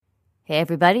Hey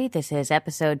everybody, this is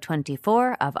episode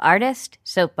 24 of Artist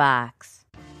Soapbox.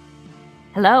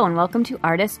 Hello and welcome to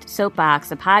Artist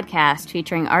Soapbox, a podcast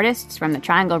featuring artists from the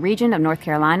Triangle region of North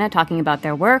Carolina talking about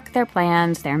their work, their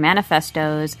plans, their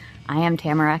manifestos. I am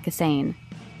Tamara Kassane.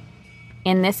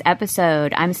 In this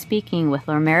episode, I'm speaking with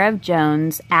Lormerev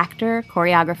Jones, actor,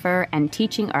 choreographer, and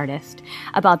teaching artist,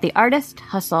 about the artist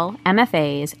hustle,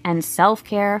 MFAs, and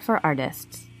self-care for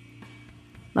artists.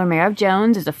 Lormerev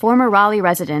Jones is a former Raleigh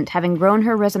resident, having grown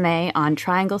her resume on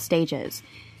Triangle stages.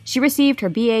 She received her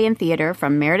BA in theater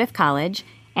from Meredith College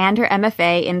and her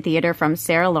MFA in theater from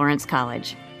Sarah Lawrence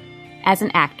College. As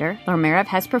an actor, Lormerev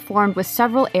has performed with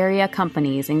several area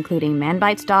companies, including Man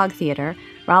Bites Dog Theater,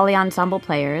 Raleigh Ensemble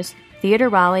Players, Theater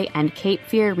Raleigh, and Cape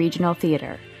Fear Regional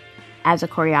Theater. As a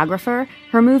choreographer,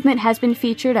 her movement has been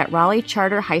featured at Raleigh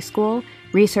Charter High School,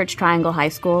 Research Triangle High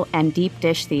School, and Deep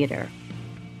Dish Theater.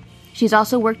 She's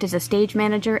also worked as a stage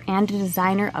manager and a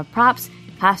designer of props,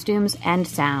 costumes, and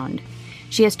sound.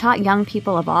 She has taught young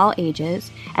people of all ages,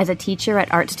 as a teacher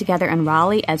at Arts Together in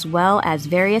Raleigh, as well as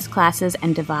various classes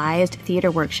and devised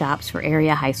theater workshops for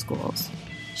area high schools.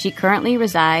 She currently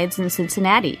resides in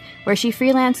Cincinnati, where she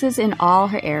freelances in all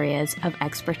her areas of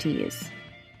expertise.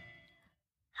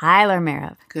 Hi,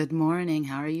 Lormerev. Good morning.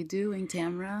 How are you doing,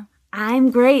 Tamara?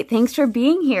 I'm great. Thanks for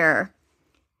being here.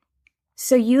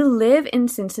 So you live in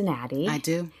Cincinnati. I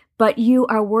do. But you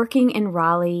are working in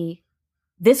Raleigh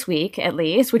this week, at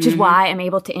least, which is why I'm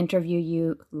able to interview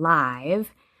you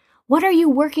live. What are you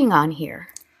working on here?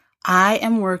 I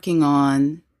am working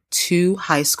on 2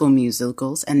 high school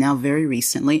musicals, and now very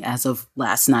recently, as of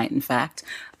last night, in fact,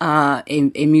 a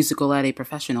musical at a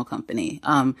professional company.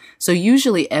 So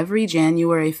usually every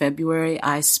January, February,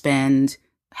 I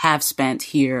have spent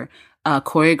here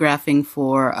choreographing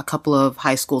for a couple of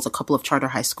high schools, a couple of charter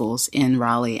high schools in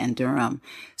Raleigh and Durham.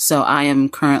 So I am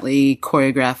currently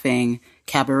choreographing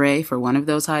Cabaret for one of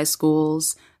those high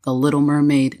schools, The Little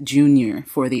Mermaid Junior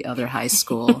for the other high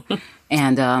school.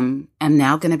 And I'm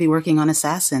now going to be working on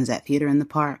Assassins at Theater in the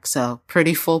Park. So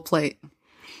pretty full plate.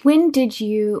 When did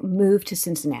you move to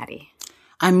Cincinnati?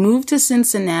 I moved to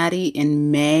Cincinnati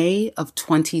in May of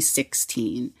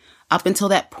 2016. Up until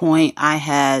that point,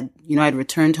 I'd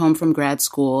returned home from grad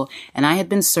school, and I had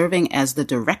been serving as the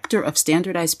director of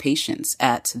standardized patients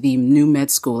at the new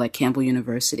med school at Campbell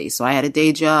University. So I had a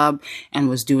day job and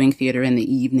was doing theater in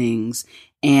the evenings.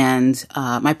 And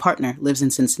my partner lives in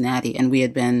Cincinnati, and we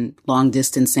had been long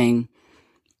distancing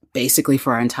basically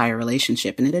for our entire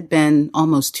relationship. And it had been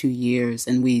almost 2 years,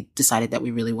 and we decided that we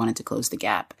really wanted to close the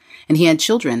gap. And he had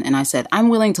children, and I said, I'm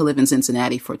willing to live in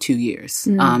Cincinnati for 2 years.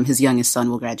 His youngest son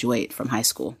will graduate from high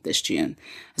school this June.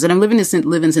 I said, I'm live in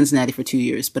Cincinnati for 2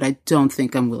 years, but I don't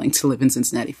think I'm willing to live in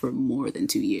Cincinnati for more than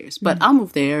 2 years. But I'll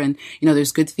move there, and,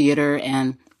 there's good theater,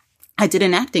 and I did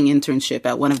an acting internship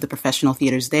at one of the professional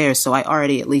theaters there, so I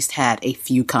already at least had a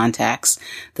few contacts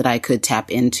that I could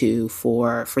tap into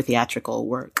for theatrical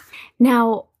work.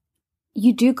 Now,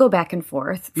 you do go back and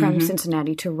forth from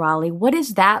Cincinnati to Raleigh. What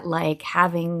is that like,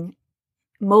 having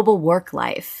mobile work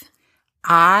life?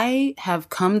 I have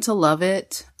come to love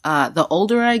it. The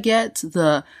older I get,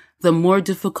 the more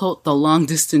difficult the long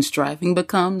distance driving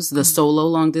becomes, the solo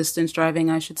long distance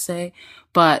driving, I should say.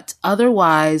 But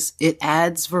otherwise, it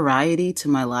adds variety to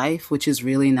my life, which is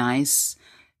really nice.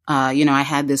 I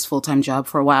had this full-time job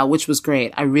for a while, which was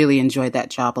great. I really enjoyed that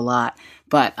job a lot.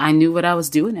 But I knew what I was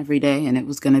doing every day, and it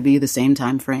was going to be the same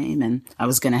time frame, and I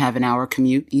was going to have an hour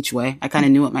commute each way. I kind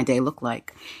of knew what my day looked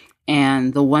like.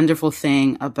 And the wonderful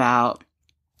thing about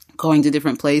going to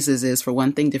different places is, for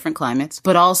one thing, different climates,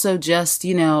 but also just,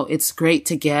 it's great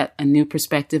to get a new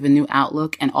perspective, a new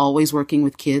outlook, and always working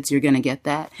with kids, you're going to get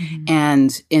that.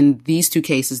 And in these 2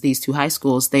 cases, these 2 high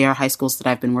schools, they are high schools that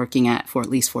I've been working at for at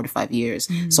least 4 to 5 years.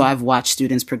 So I've watched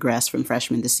students progress from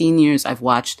freshmen to seniors. I've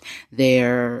watched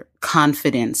their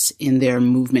confidence in their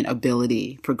movement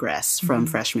ability progress from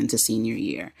freshman to senior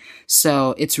year.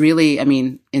 So it's really,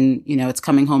 it's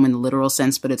coming home in the literal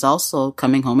sense, but it's also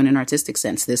coming home in an artistic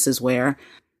sense. This is where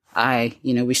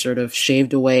we sort of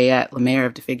shaved away at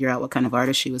Lormerev to figure out what kind of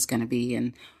artist she was going to be.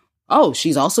 And,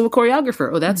 she's also a choreographer.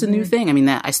 Oh, that's a new thing.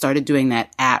 I started doing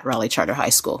that at Raleigh Charter High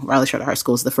School. Raleigh Charter High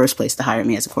School is the first place to hire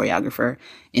me as a choreographer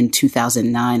in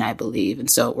 2009, I believe. And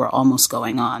so we're almost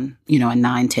going on, a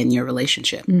 9-10 year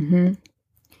relationship.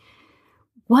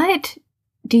 What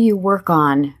do you work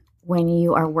on when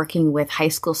you are working with high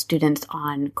school students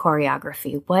on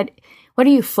choreography? What are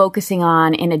you focusing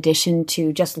on in addition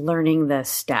to just learning the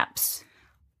steps?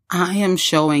 I am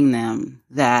showing them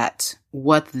that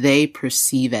what they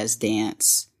perceive as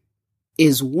dance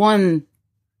is one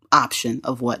option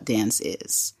of what dance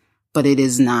is, but it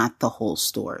is not the whole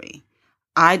story.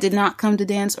 I did not come to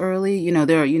dance early.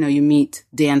 You meet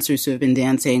dancers who have been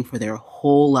dancing for their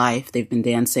whole life. They've been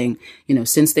dancing,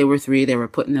 since they were 3, they were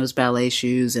put in those ballet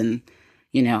shoes and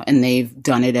they've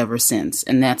done it ever since.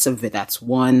 And that's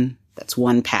one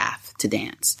path to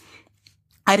dance.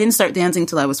 I didn't start dancing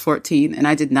till I was 14, and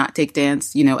I did not take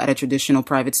dance, at a traditional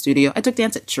private studio. I took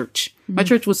dance at church. Mm-hmm. My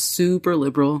church was super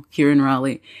liberal here in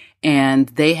Raleigh, and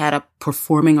they had a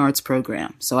performing arts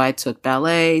program. So I took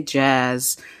ballet,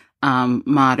 jazz,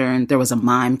 modern. There was a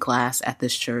mime class at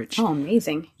this church. Oh,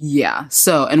 amazing. Yeah.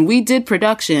 So, and we did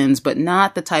productions, but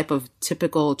not the type of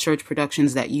typical church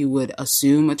productions that you would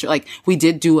assume. Like, we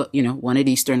did do, one at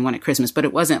Easter and one at Christmas, but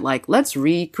it wasn't like, let's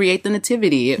recreate the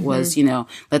nativity. It was,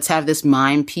 let's have this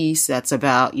mime piece that's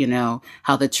about,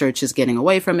 how the church is getting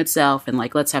away from itself. And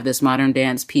like, let's have this modern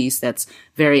dance piece that's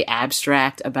very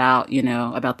abstract about,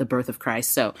 about the birth of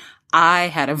Christ. So I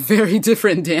had a very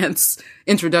different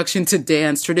introduction to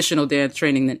dance, traditional dance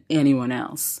training than anyone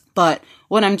else. But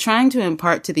what I'm trying to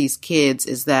impart to these kids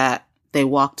is that they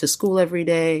walk to school every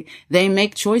day. They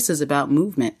make choices about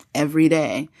movement every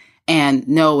day. And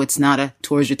no, it's not a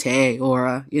tour jeté or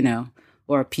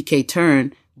a piqué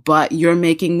turn, but you're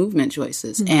making movement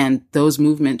choices. Mm-hmm. And those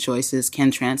movement choices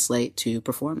can translate to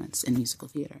performance in musical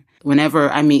theater. Whenever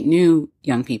I meet new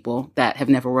young people that have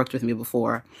never worked with me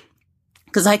before,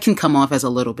 because I can come off as a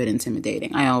little bit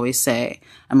intimidating. I always say,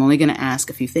 I'm only going to ask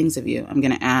a few things of you. I'm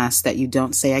going to ask that you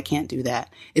don't say I can't do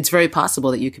that. It's very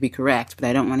possible that you could be correct, but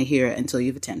I don't want to hear it until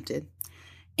you've attempted.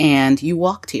 And you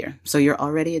walked here, so you're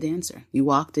already a dancer. You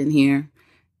walked in here.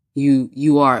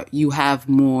 You are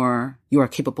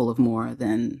capable of more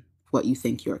than what you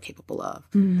think you're capable of,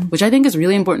 which I think is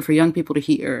really important for young people to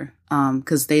hear,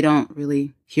 because they don't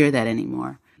really hear that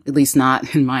anymore, at least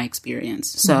not in my experience.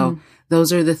 So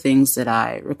those are the things that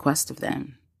I request of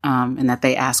them, and that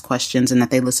they ask questions and that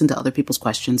they listen to other people's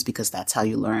questions, because that's how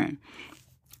you learn.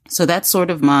 So that's sort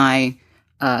of my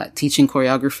teaching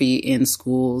choreography in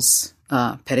schools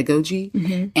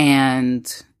pedagogy,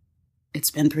 and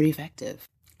it's been pretty effective.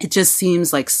 It just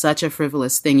seems like such a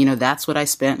frivolous thing. That's what I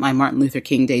spent my Martin Luther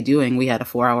King Day doing. We had a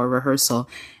 4-hour rehearsal,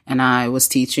 and I was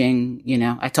teaching,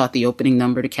 I taught the opening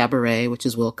number to Cabaret, which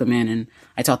is Welcome In, and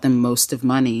I taught them Most of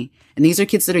Money. And these are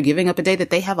kids that are giving up a day that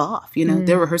they have off.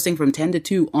 They're rehearsing from 10 to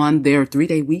 2 on their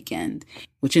 3-day weekend,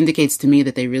 which indicates to me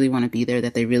that they really want to be there,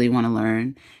 that they really want to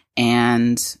learn.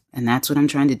 And that's what I'm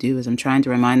trying to do, is I'm trying to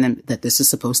remind them that this is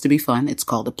supposed to be fun. It's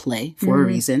called a play for a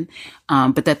reason.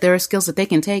 But that there are skills that they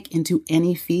can take into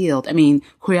any field. I mean,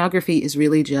 choreography is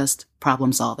really just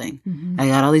problem solving. I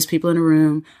got all these people in a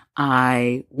room.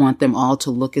 I want them all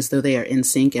to look as though they are in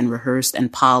sync and rehearsed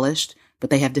and polished, but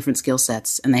they have different skill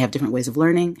sets and they have different ways of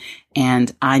learning.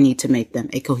 And I need to make them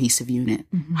a cohesive unit.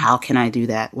 How can I do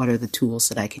that? What are the tools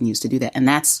that I can use to do that? And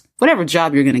that's whatever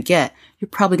job you're going to get, you're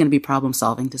probably going to be problem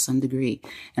solving to some degree.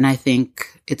 And I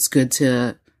think it's good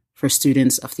for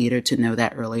students of theater to know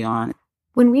that early on.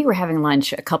 When we were having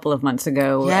lunch a couple of months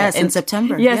ago. Yes, in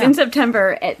September. Yes, yeah. In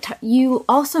September. You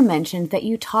also mentioned that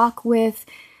you talk with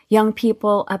young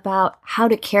people about how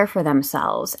to care for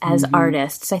themselves as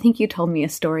artists. I think you told me a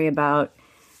story about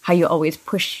how you always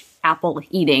push apple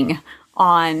eating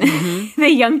on the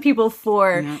young people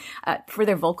for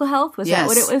their vocal health. Was that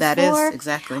what it was that for? That is,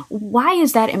 exactly. Why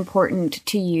is that important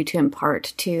to you to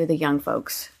impart to the young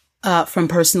folks? From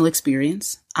personal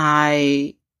experience,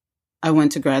 I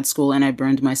went to grad school and I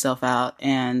burned myself out,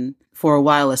 and for a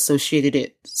while associated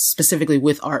it specifically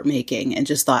with art making, and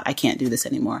just thought, I can't do this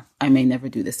anymore. I may never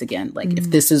do this again. Like,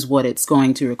 if this is what it's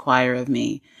going to require of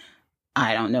me,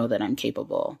 I don't know that I'm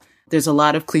capable. There's a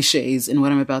lot of cliches in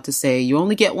what I'm about to say. You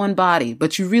only get one body,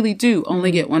 but you really do only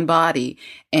get one body.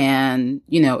 And,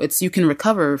 you can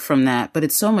recover from that, but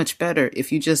it's so much better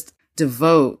if you just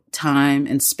devote time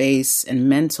and space and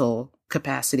mental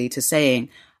capacity to saying,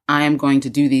 I am going to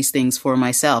do these things for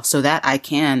myself so that I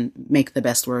can make the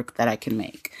best work that I can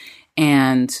make.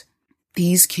 And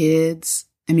these kids,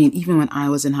 even when I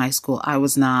was in high school, I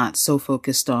was not so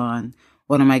focused on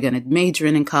what am I going to major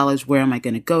in college? Where am I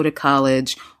going to go to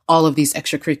college? All of these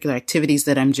extracurricular activities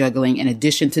that I'm juggling in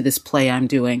addition to this play I'm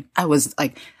doing. I was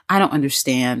like, I don't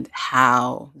understand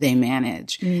how they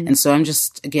manage. And so I'm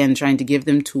just, again, trying to give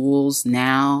them tools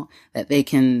now that they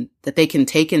can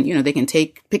take and, they can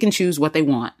pick and choose what they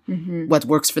want, what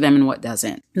works for them and what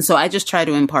doesn't. And so I just try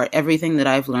to impart everything that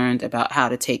I've learned about how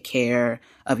to take care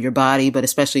of your body, but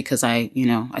especially because I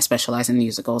specialize in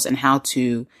musicals, and how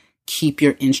to keep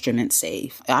your instrument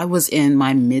safe. I was in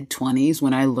my mid-20s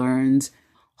when I learned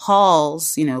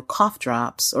Halls, cough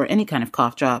drops or any kind of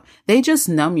cough drop, they just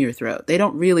numb your throat. They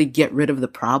don't really get rid of the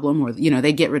problem or,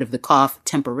 they get rid of the cough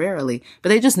temporarily, but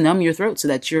they just numb your throat so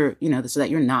that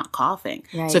you're not coughing.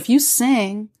 Right. So if you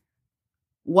sing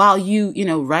while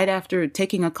right after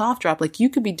taking a cough drop, like you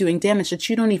could be doing damage that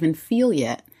you don't even feel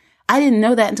yet. I didn't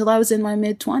know that until I was in my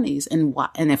mid-20s.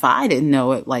 And if I didn't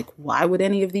know it, like, why would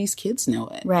any of these kids know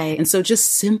it? Right. And so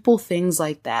just simple things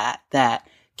like that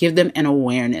give them an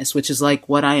awareness, which is like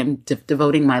what I am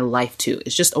devoting my life to.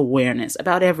 It's just awareness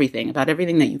about everything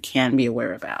that you can be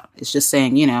aware about. It's just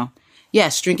saying,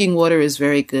 yes, drinking water is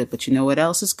very good, but you know what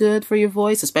else is good for your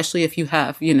voice, especially if you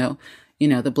have,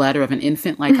 the bladder of an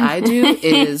infant like I do,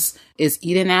 is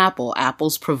eat an apple.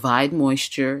 Apples provide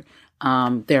moisture.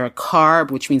 They're a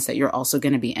carb, which means that you're also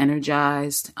going to be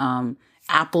energized.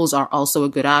 Apples are also a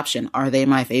good option. Are they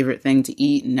my favorite thing to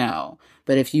eat? No.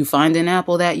 But if you find an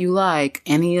apple that you like,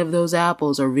 any of those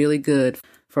apples are really good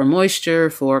for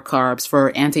moisture, for carbs,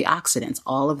 for antioxidants.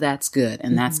 All of that's good,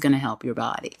 and that's going to help your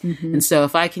body. Mm-hmm. And so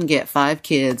if I can get 5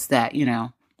 kids that,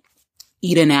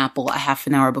 eat an apple a half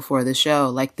an hour before the show,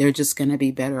 like they're just going to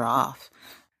be better off.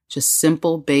 Just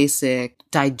simple, basic,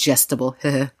 digestible,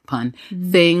 pun,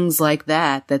 things like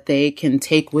that they can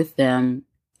take with them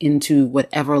into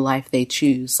whatever life they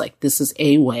choose. Like, this is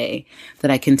a way that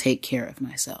I can take care of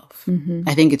myself. Mm-hmm.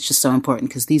 I think it's just so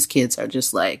important because these kids are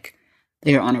just like,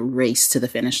 they're on a race to the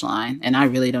finish line, and I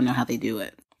really don't know how they do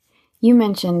it. You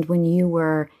mentioned when you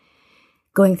were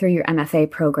going through your MFA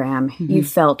program, you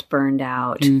felt burned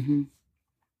out. Mm-hmm.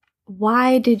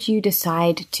 Why did you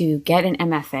decide to get an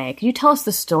MFA? Could you tell us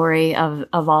the story of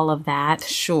all of that?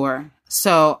 Sure.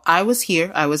 So I was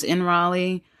here. I was in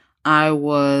Raleigh. I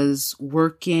was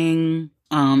working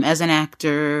as an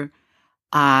actor.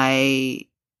 I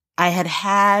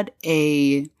had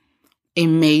a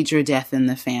major death in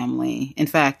the family. In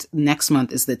fact, next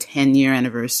month is the 10-year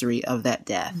anniversary of that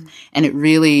death. And it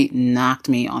really knocked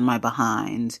me on my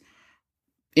behind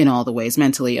in all the ways,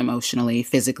 mentally, emotionally,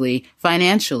 physically,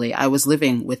 financially. I was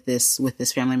living with this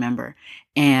family member,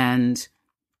 and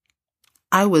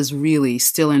I was really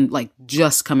still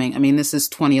this is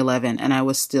 2011, and I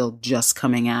was still just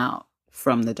coming out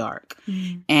from the dark.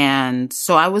 And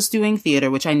so I was doing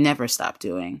theater, which I never stopped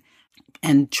doing,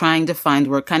 and trying to find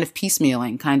work, kind of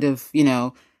piecemealing, kind of,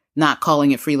 not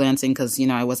calling it freelancing because,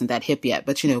 I wasn't that hip yet,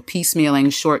 but,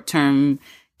 piecemealing short-term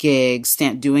gigs,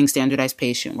 doing standardized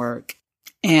patient work,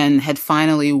 and had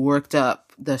finally worked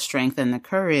up the strength and the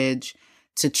courage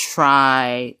to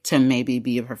try to maybe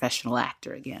be a professional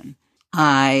actor again.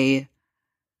 I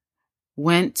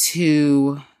went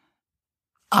to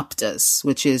UPTAs,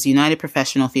 which is United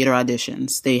Professional Theater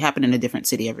Auditions. They happen in a different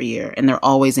city every year, and they're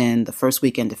always in the first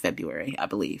weekend of February, I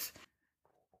believe.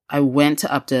 I went to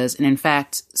UPTAs, and in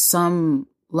fact, some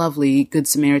lovely Good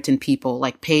Samaritan people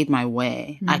paid my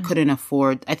way. I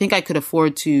think I could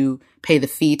afford to pay the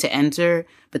fee to enter,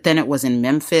 but then it was in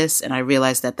Memphis, and I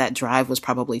realized that drive was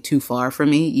probably too far for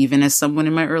me, even as someone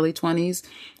in my early 20s.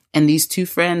 And these 2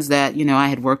 friends that, I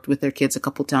had worked with their kids a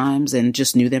couple times and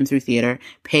just knew them through theater,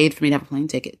 paid for me to have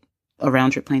a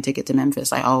round-trip plane ticket to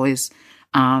Memphis. I always,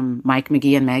 Mike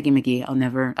McGee and Maggie McGee,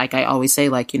 I always say,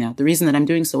 the reason that I'm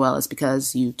doing so well is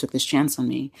because you took this chance on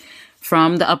me.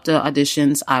 From the UPTA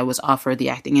auditions, I was offered the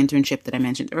acting internship that I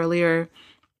mentioned earlier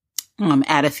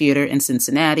at a theater in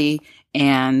Cincinnati.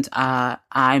 And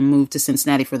I moved to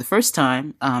Cincinnati for the first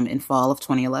time in fall of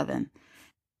 2011.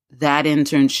 That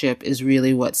internship is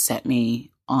really what set me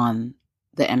on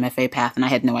the MFA path, and I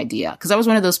had no idea. Because I was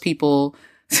one of those people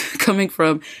coming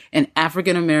from an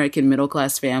African-American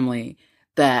middle-class family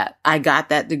that I got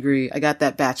that degree, I got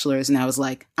that bachelor's, and I was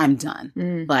like, I'm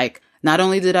done. Not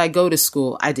only did I go to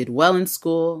school, I did well in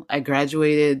school. I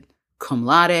graduated cum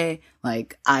laude.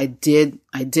 I did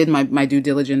my due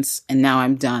diligence, and now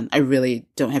I'm done. I really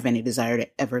don't have any desire to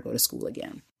ever go to school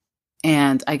again.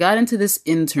 And I got into this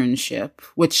internship,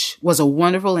 which was a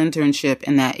wonderful internship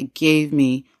in that it gave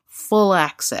me full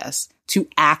access to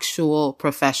actual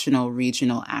professional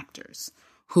regional actors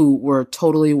who were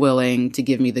totally willing to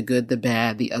give me the good, the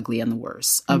bad, the ugly, and the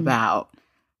worse about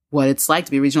what it's like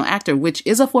to be a regional actor, which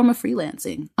is a form of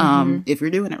freelancing, if you're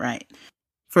doing it right.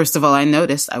 First of all, I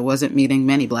noticed I wasn't meeting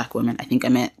many Black women. I think I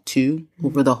met 2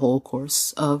 over the whole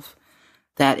course of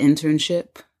that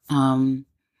internship.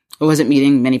 I wasn't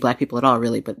meeting many Black people at all,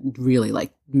 really, but really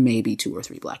maybe 2 or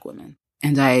 3 Black women.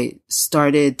 And I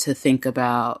started to think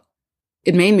about,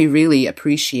 it made me really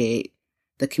appreciate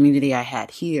the community I had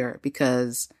here,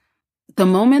 because the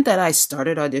moment that I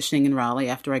started auditioning in Raleigh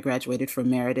after I graduated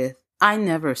from Meredith, I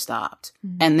never stopped.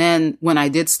 And then when I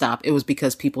did stop, it was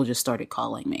because people just started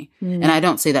calling me. And I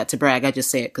don't say that to brag. I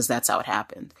just say it because that's how it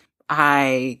happened.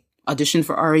 I auditioned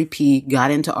for REP,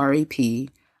 got into REP,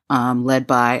 led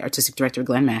by artistic director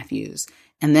Glenn Matthews.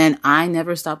 And then I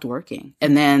never stopped working.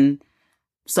 And then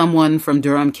someone from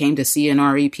Durham came to see an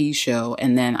REP show,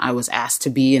 and then I was asked to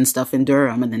be in stuff in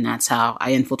Durham. And then that's how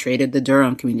I infiltrated the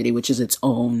Durham community, which is its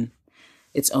own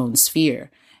sphere.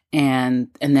 And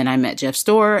then I met Jeff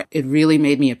Storr. It really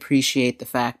made me appreciate the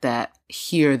fact that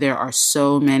here there are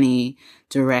so many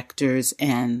directors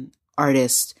and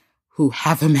artists who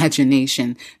have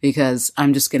imagination, because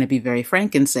I'm just going to be very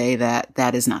frank and say that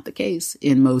that is not the case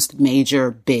in most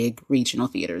major, big regional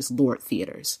theaters, LORT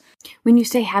theaters. When you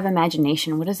say have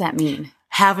imagination, what does that mean?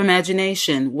 Have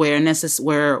imagination where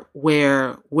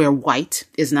white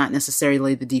is not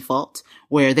necessarily the default,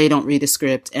 where they don't read a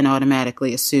script and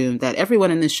automatically assume that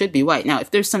everyone in this should be white. Now,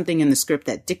 if there's something in the script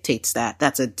that dictates that,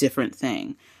 that's a different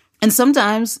thing. And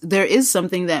sometimes there is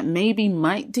something that maybe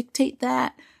might dictate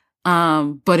that,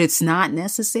 but it's not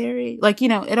necessary. Like,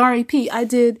 at REP,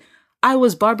 I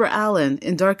was Barbara Allen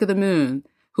in Dark of the Moon,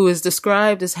 who is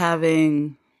described as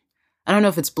having, I don't know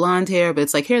if it's blonde hair, but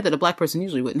it's like hair that a black person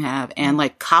usually wouldn't have, and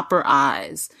like copper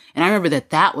eyes. And I remember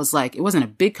that was like, it wasn't a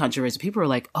big controversy. People were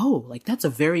like, oh, like that's a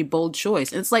very bold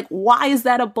choice. And it's like, why is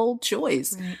that a bold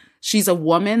choice? Right. She's a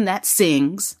woman that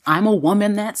sings. I'm a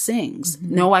woman that sings.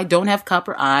 Mm-hmm. No, I don't have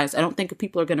copper eyes. I don't think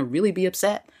people are going to really be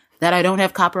upset that I don't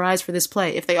have copper eyes for this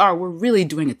play. If they are, we're really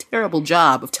doing a terrible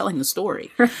job of telling the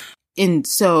story. And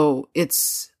so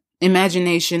it's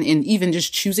imagination in even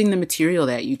just choosing the material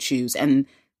that you choose and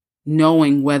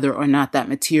knowing whether or not that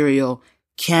material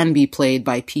can be played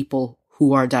by people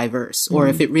who are diverse, or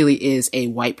if it really is a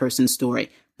white person story.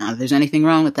 Now, if there's anything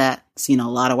wrong with that, I've seen a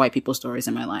lot of white people stories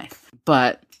in my life.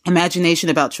 But imagination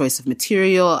about choice of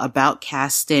material, about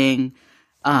casting,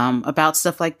 about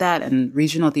stuff like that. And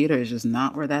regional theater is just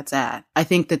not where that's at. I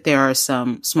think that there are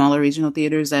some smaller regional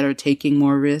theaters that are taking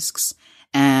more risks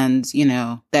and,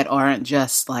 that aren't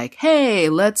just like, hey,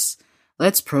 let's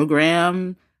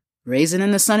program Raisin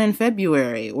in the Sun in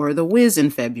February or The Wiz in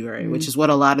February, which is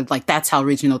what a lot of that's how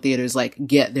regional theaters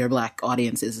get their black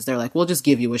audiences, is they're like, we'll just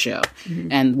give you a show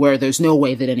and where there's no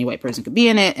way that any white person could be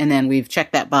in it. And then we've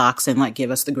checked that box and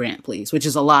give us the grant, please, which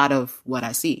is a lot of what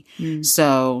I see.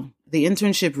 So the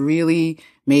internship really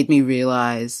made me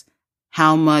realize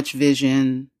how much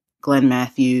vision Glenn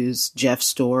Matthews, Jeff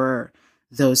Storr,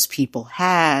 those people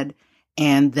had,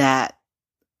 and that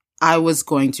I was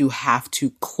going to have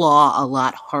to claw a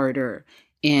lot harder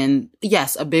in,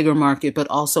 yes, a bigger market, but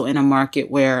also in a market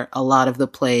where a lot of the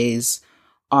plays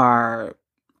are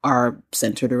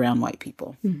centered around white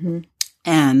people. Mm-hmm.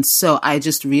 And so I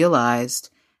just realized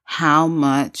how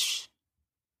much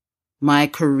my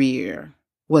career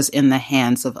was in the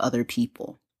hands of other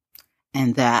people,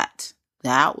 and that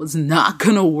was not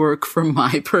going to work for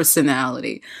my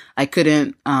personality. I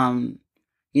couldn't,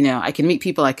 I can meet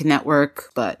people, I can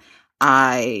network, but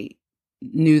I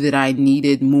knew that I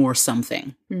needed more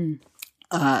something,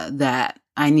 that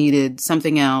I needed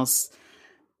something else,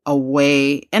 a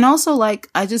way. And also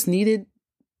I just needed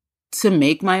to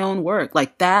make my own work.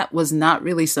 That was not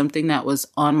really something that was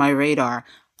on my radar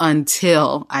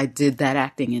until I did that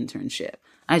acting internship.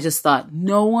 I just thought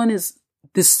no one is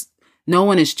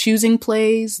choosing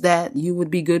plays that you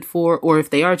would be good for, or if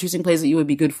they are choosing plays that you would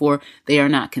be good for, they are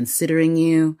not considering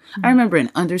you. Mm-hmm. I remember an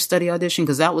understudy audition,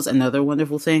 because that was another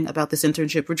wonderful thing about this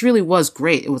internship, which really was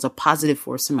great. It was a positive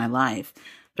force in my life.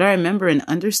 But I remember an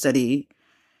understudy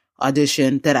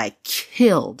audition that I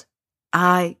killed.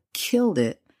 I killed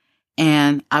it.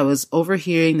 And I was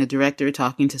overhearing the director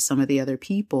talking to some of the other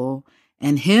people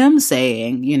and him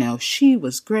saying, she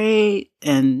was great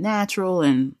and natural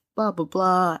and blah, blah,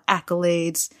 blah,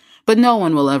 accolades, but no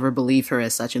one will ever believe her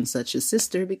as such and such a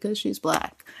sister because she's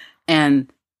black.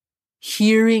 And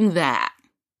hearing that,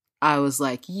 I was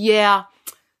like, yeah,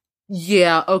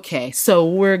 okay. So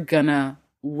we're gonna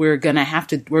have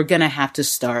to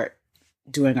start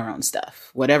doing our own stuff,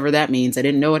 whatever that means. I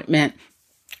didn't know what it meant.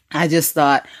 I just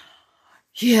thought,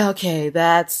 yeah, okay,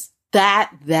 that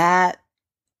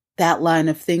line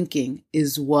of thinking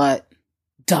is what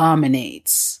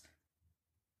dominates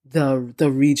the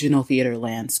regional theater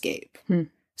landscape.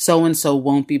 So-and-so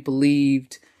won't be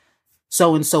believed.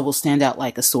 So-and-so will stand out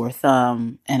like a sore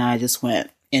thumb. And I just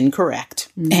went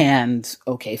incorrect. And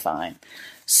okay, fine.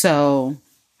 So,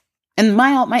 and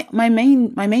my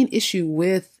main issue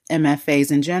with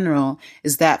MFAs in general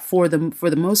is that for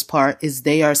the most part is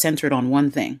they are centered on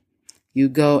one thing. You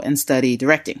go and study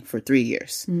directing for 3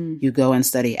 years. You go and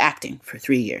study acting for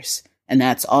 3 years. And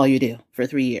that's all you do for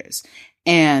 3 years.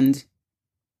 And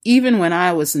even when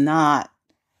I was not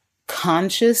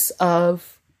conscious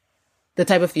of the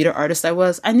type of theater artist I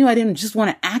was, I knew I didn't just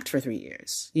want to act for 3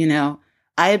 years. You know,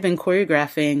 I had been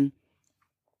choreographing,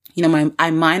 you know,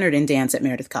 I minored in dance at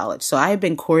Meredith College. So I had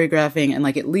been choreographing and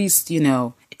like at least, you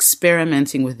know,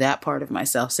 experimenting with that part of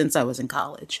myself since I was in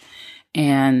college.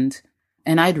 And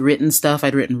I'd written stuff.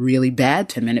 I'd written really bad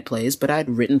 10-minute plays, but I'd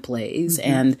written plays.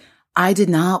 Mm-hmm. And I did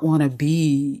not want to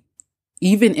be,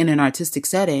 even in an artistic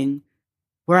setting,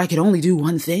 where I could only do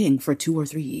one thing for 2 or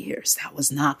 3 years. That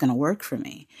was not going to work for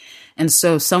me. And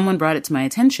so someone brought it to my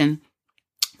attention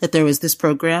that there was this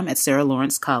program at Sarah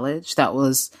Lawrence College that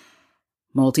was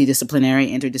multidisciplinary,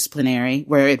 interdisciplinary,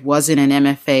 where it wasn't an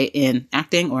MFA in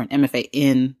acting or an MFA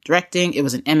in directing. It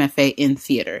was an MFA in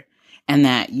theater, and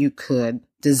that you could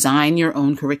design your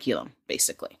own curriculum,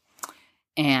 basically.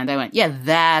 And I went, yeah,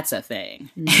 that's a thing.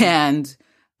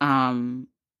 Mm-hmm.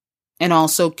 And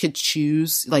also could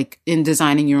choose, like in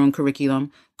designing your own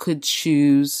curriculum, could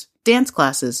choose dance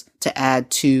classes to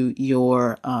add to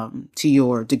your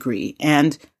degree,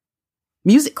 and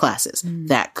music classes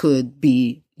that could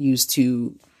be used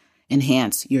to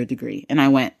enhance your degree. And I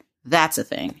went, that's a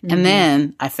thing. Mm-hmm. And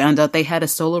then I found out they had a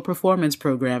solo performance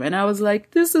program. And I was like,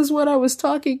 this is what I was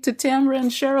talking to Tamara and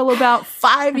Cheryl about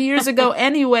 5 years ago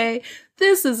anyway.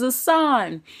 This is a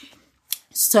sign.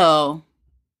 So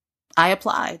I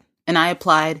applied. And I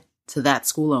applied to that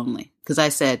school only because I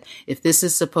said, if this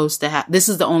is supposed to happen, this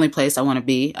is the only place I want to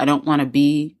be. I don't want to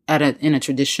be in a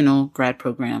traditional grad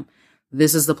program.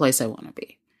 This is the place I want to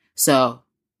be. So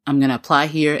I'm going to apply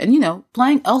here. And, you know,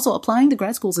 applying to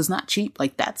grad schools is not cheap.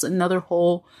 Like that's another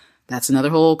whole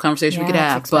conversation we could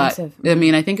have. But I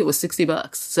mean, I think it was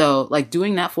 $60. So like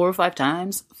doing that 4 or 5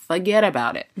 times, forget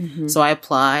about it. Mm-hmm. So I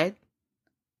applied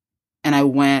and I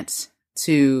went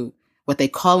to what they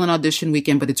call an audition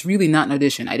weekend, but it's really not an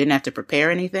audition. I didn't have to prepare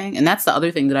anything. And that's the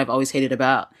other thing that I've always hated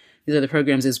about these other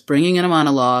programs is bringing in a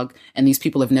monologue, and these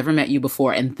people have never met you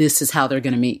before, and this is how they're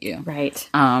going to meet you. Right.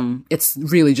 It's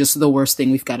really just the worst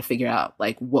thing we've got to figure out,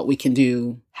 like what we can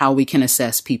do, how we can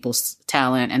assess people's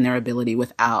talent and their ability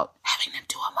without having them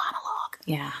do a monologue.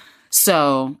 Yeah.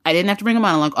 So I didn't have to bring a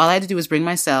monologue. All I had to do was bring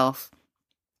myself.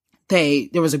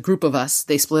 There was a group of us.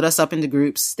 They split us up into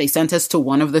groups. They sent us to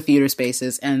one of the theater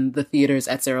spaces, and the theaters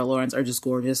at Sarah Lawrence are just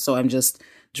gorgeous. So I'm just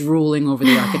drooling over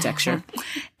the architecture.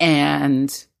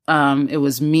 And it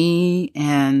was me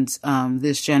and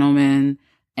this gentleman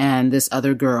and this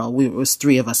other girl. It was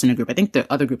 3 of us in a group. I think the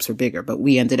other groups were bigger, but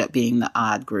we ended up being the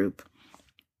odd group.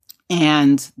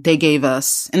 And they gave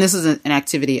us, and this is an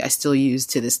activity I still use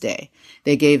to this day.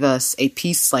 They gave us a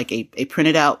piece, like a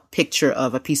printed out picture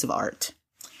of a piece of art.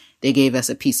 They gave us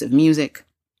a piece of music,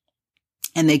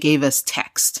 and they gave us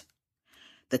text.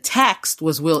 The text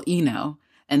was Will Eno.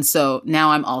 And so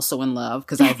now I'm also in love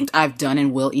because I've done a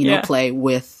Will Eno play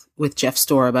with Jeff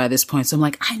Stora by this point. So I'm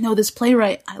like, I know this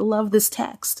playwright. I love this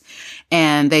text.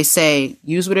 And they say,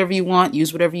 use whatever you want,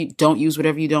 use whatever you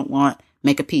don't want,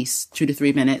 make a piece, 2 to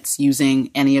 3 minutes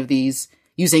using any of these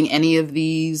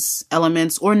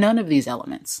elements or none of these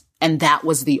elements. And that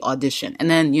was the audition.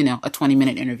 And then, you know, a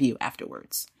 20-minute interview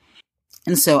afterwards.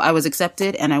 And so I was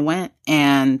accepted and I went,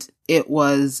 and it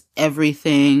was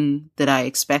everything that I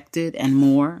expected and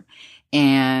more.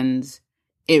 And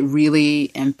it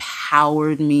really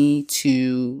empowered me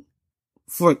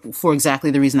for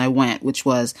exactly the reason I went, which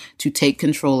was to take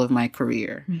control of my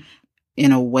career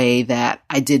in a way that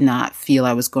I did not feel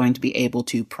I was going to be able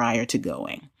to prior to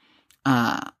going.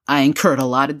 I incurred a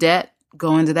lot of debt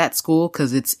going to that school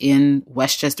because it's in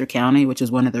Westchester County, which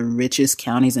is one of the richest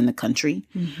counties in the country.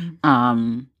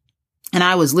 Mm-hmm. And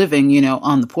I was living, you know,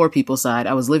 on the poor people's side.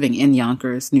 I was living in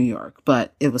Yonkers, New York,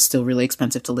 but it was still really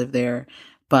expensive to live there.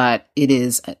 But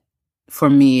for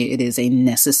me, it is a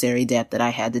necessary debt that I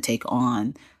had to take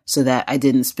on so that I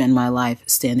didn't spend my life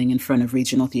standing in front of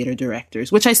regional theater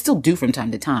directors, which I still do from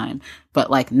time to time,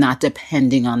 but like not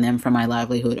depending on them for my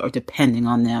livelihood or depending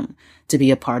on them to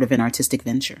be a part of an artistic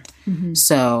venture. Mm-hmm.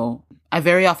 So I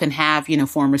very often have, you know,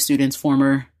 former students that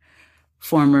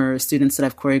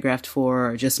I've choreographed for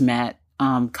or just met,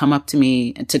 come up to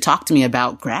me to talk to me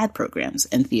about grad programs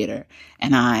in theater.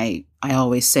 And I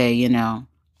always say, you know,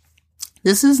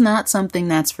 this is not something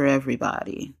that's for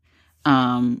everybody.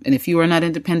 And if you are not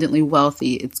independently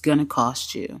wealthy, it's going to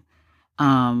cost you.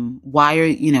 Why are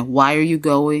you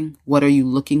going? What are you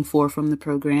looking for from the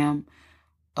program?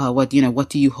 What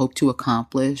do you hope to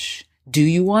accomplish? Do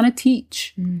you want to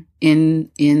teach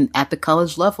at the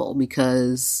college level?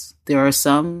 Because there are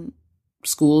some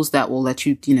schools that will let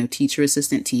you, you know, teacher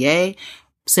assistant TA,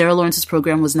 Sarah Lawrence's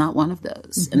program was not one of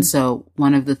those. And so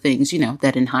one of the things,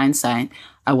 that in hindsight,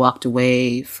 I walked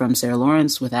away from Sarah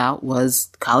Lawrence without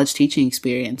was college teaching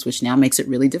experience, which now makes it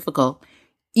really difficult,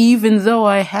 even though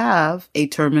I have a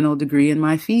terminal degree in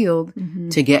my field,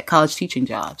 to get college teaching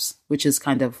jobs, which is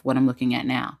kind of what I'm looking at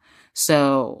now.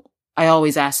 So I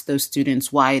always ask those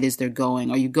students why it is they're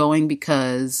going. Are you going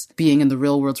because being in the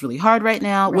real world's really hard right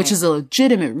now, which is a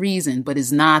legitimate reason, but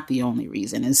is not the only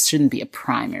reason. It shouldn't be a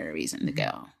primary reason to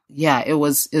go. Yeah, it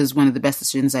was one of the best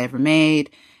decisions I ever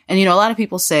made. And, a lot of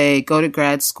people say go to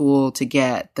grad school to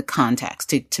get the contacts,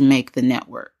 to make the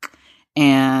network,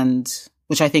 and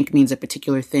which I think means a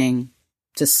particular thing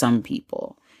to some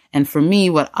people. And for me,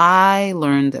 what I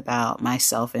learned about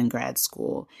myself in grad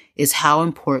school is how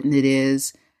important it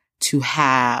is to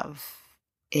have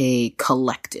a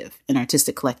collective, an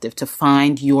artistic collective, to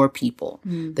find your people,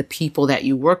 the people that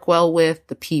you work well with,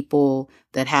 the people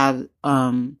that have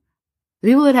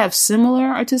similar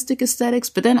artistic aesthetics,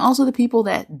 but then also the people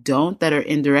that don't, that are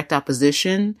in direct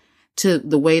opposition to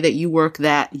the way that you work,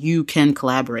 that you can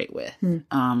collaborate with.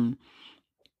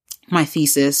 My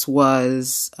thesis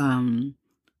was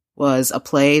a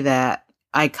play that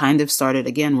I kind of started,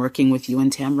 again, working with you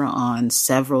and Tamara on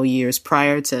several years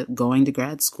prior to going to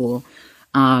grad school.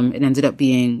 It ended up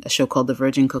being a show called The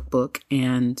Virgin Cookbook.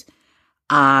 And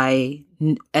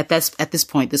at this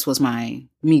point, this was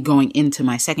me going into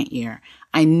my second year.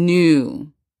 I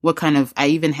knew I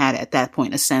even had at that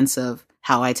point a sense of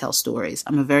how I tell stories.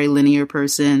 I'm a very linear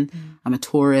person. I'm a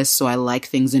Taurus, so I like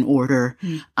things in order.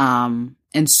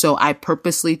 And so I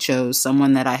purposely chose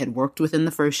someone that I had worked with in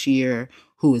the first year,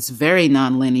 who is very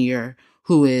nonlinear,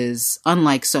 who is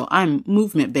unlike, so I'm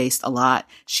movement based a lot.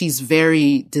 She's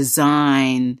very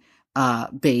design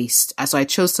based. So I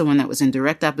chose someone that was in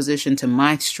direct opposition to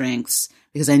my strengths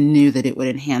because I knew that it would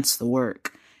enhance the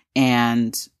work.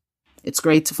 And it's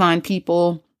great to find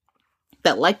people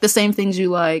that like the same things you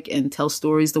like and tell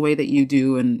stories the way that you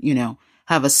do, and,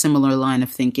 have a similar line of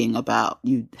thinking about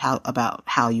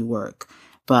how you work.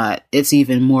 But it's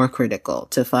even more critical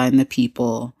to find the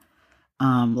people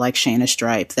like Shayna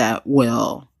Stripe that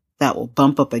will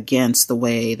bump up against the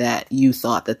way that you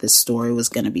thought that this story was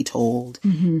going to be told,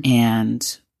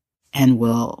 and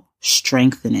will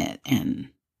strengthen it and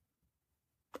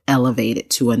elevate it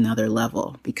to another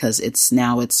level, because it's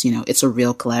a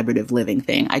real collaborative living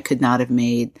thing. I could not have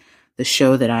made the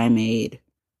show that I made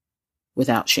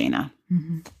without Shayna.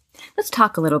 Let's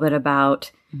talk a little bit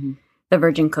about The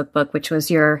Virgin Cookbook, which was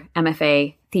your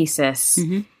MFA thesis.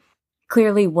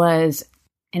 Clearly was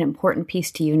an important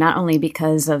piece to you, not only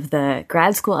because of the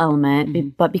grad school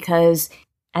element, but because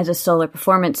as a solo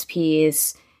performance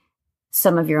piece,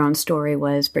 some of your own story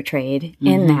was portrayed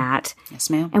in that. Yes,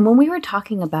 ma'am. And when we were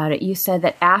talking about it, you said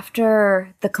that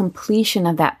after the completion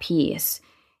of that piece,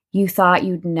 you thought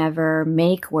you'd never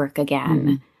make work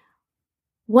again.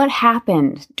 What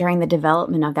happened during the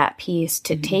development of that piece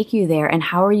to take you there, and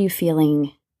how are you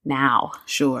feeling now?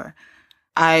 Sure.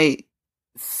 I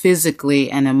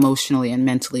physically and emotionally and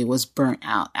mentally was burnt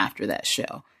out after that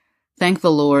show. Thank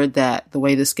the Lord that the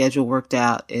way the schedule worked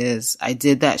out is I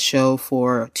did that show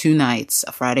for 2 nights,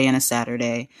 a Friday and a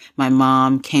Saturday. My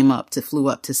mom flew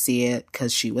up to see it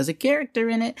because she was a character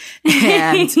in it.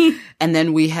 And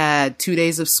then we had 2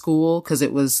 days of school because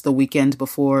it was the weekend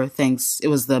before it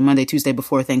was the Monday, Tuesday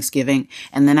before Thanksgiving.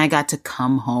 And then I got to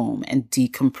come home and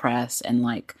decompress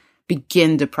and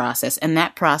begin to process. And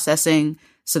that processing,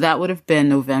 so that would have been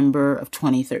November of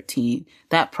 2013.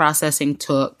 That processing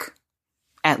took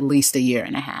at least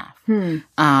 1.5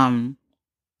 years.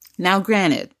 Now,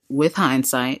 granted, with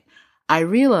hindsight, I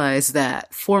realized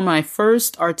that for my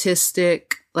first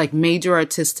major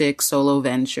artistic solo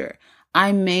venture,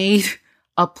 I made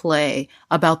a play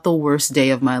about the worst day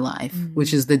of my life,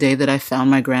 which is the day that I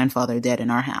found my grandfather dead in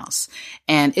our house.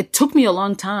 And it took me a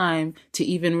long time to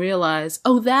even realize,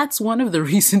 that's one of the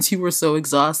reasons you were so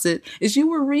exhausted, is you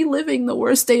were reliving the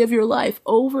worst day of your life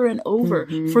over and over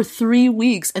for 3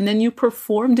 weeks. And then you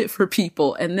performed it for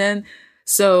people. And then,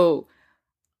 so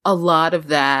a lot of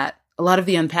the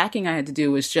unpacking I had to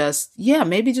do was just,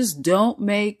 maybe just don't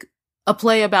make a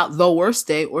play about the worst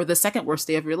day or the second worst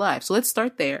day of your life. So let's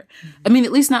start there. I mean,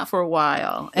 at least not for a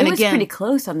while. And it was pretty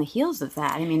close on the heels of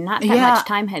that. I mean, not that much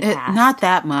time had passed. Not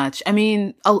that much. I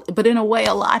mean, but in a way,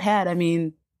 a lot had. I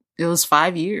mean, it was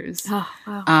 5 years. Oh,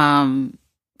 wow.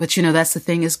 But that's the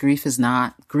thing, is grief is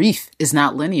not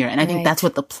linear. And I think that's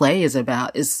what the play is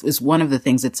about, is one of the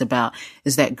things it's about,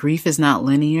 is that grief is not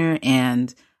linear.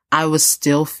 And I was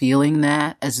still feeling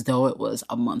that as though it was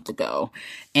a month ago.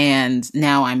 And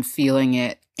now I'm feeling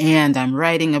it, and I'm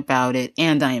writing about it,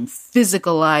 and I am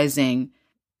physicalizing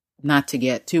not to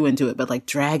get too into it, but like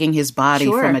dragging his body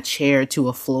from a chair to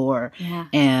a floor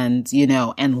and,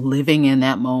 and living in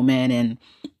that moment and,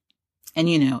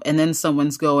 and then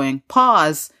someone's going,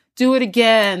 pause, do it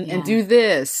again and do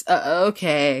this.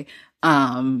 Okay.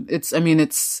 Now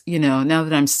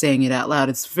that I'm saying it out loud,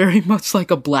 it's very much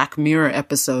like a Black Mirror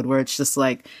episode where it's just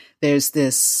like, there's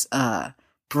this,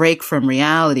 break from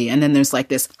reality. And then there's like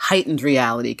this heightened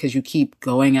reality because you keep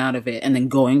going out of it and then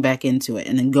going back into it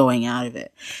and then going out of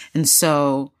it. And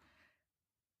so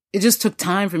it just took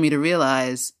time for me to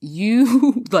realize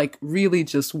you like really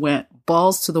just went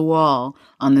balls to the wall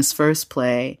on this first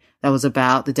play that was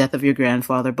about the death of your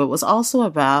grandfather, but was also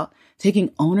about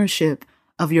taking ownership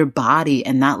of your body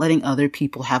and not letting other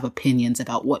people have opinions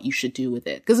about what you should do with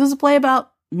it. Because it was a play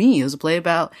about me. It was a play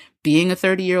about being a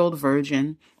 30-year-old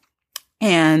virgin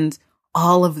and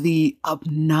all of the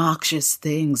obnoxious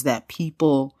things that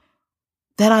people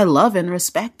that I love and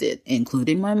respected,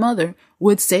 including my mother,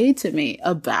 would say to me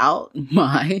about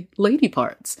my lady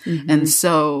parts. Mm-hmm. And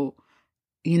so,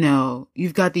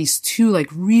 you've got these two like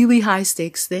really high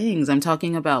stakes things. I'm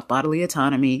talking about bodily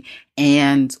autonomy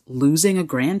and losing a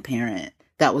grandparent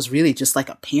that was really just like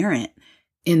a parent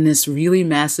in this really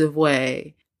massive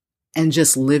way and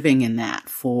just living in that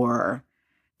for,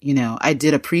 I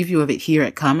did a preview of it here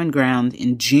at Common Ground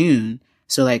in June.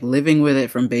 So like living with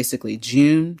it from basically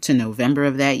June to November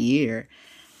of that year.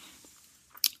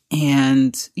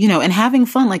 And, and having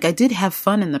fun. Like I did have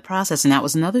fun in the process. And that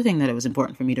was another thing that it was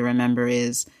important for me to remember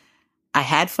is I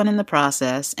had fun in the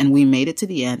process and we made it to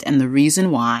the end. And the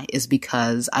reason why is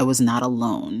because I was not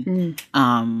alone.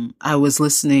 I was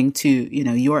listening to,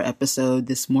 your episode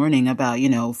this morning about,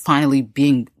 finally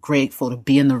being grateful to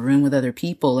be in the room with other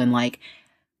people and like,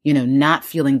 not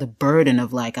feeling the burden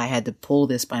of like, I had to pull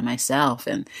this by myself.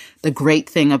 And the great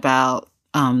thing about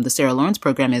the Sarah Lawrence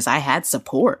program is I had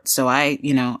support. So I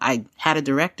had a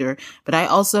director, but I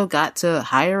also got to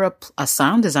hire a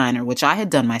sound designer, which I had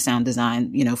done my sound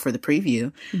design, for the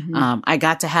preview. Mm-hmm. I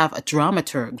got to have a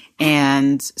dramaturg.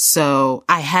 And so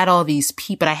I had all these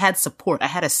people, but I had support. I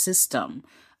had a system.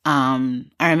 I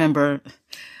remember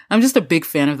I'm just a big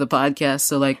fan of the podcast.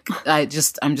 So like, I'm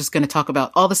just going to talk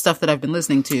about all the stuff that I've been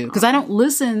listening to because I don't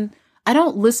listen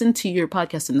to your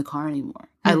podcast in the car anymore.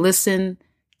 Mm-hmm. I listen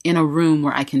in a room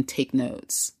where I can take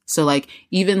notes. So like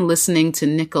even listening to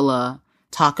Nicola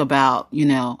talk about,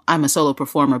 I'm a solo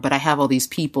performer, but I have all these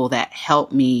people that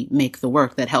help me make the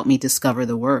work, that help me discover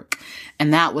the work.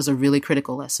 And that was a really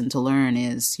critical lesson to learn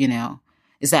is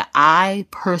that I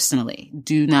personally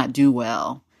do not do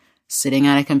well sitting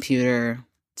at a computer,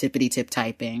 tippity-tip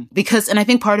typing and I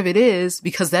think part of it is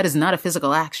because that is not a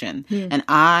physical action. And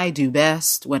I do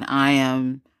best when I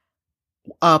am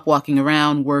up, walking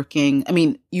around, working. I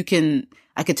mean,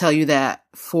 I could tell you that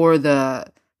for the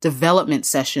development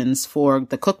sessions for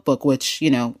the cookbook, which,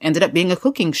 ended up being a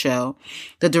cooking show,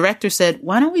 the director said,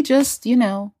 why don't we just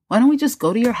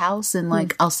go to your house and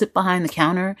like, I'll sit behind the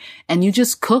counter and you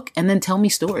just cook and then tell me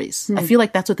stories. I feel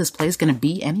like that's what this play is going to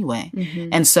be anyway. Mm-hmm.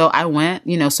 And so I went,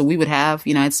 so we would have,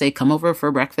 I'd say come over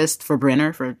for breakfast, for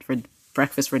dinner, for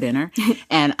breakfast, for dinner.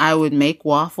 And I would make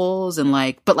waffles and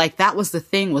but that was the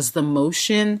thing was the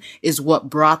motion is what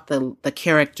brought the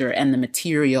character and the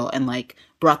material and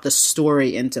brought the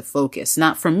story into focus.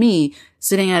 Not for me,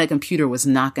 sitting at a computer was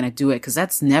not going to do it because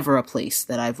that's never a place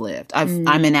that I've lived.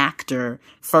 I'm an actor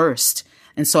first.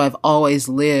 And so I've always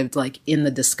lived in the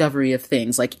discovery of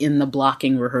things, in the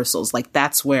blocking rehearsals.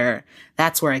 That's where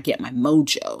I get my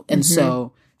mojo. And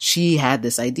so she had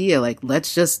this idea,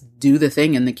 let's just do the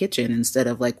thing in the kitchen instead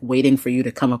of waiting for you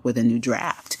to come up with a new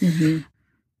draft. Mm-hmm.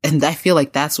 And I feel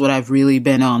like that's what I've really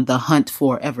been on the hunt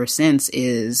for ever since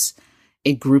is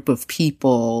a group of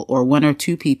people or one or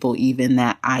two people even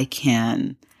that I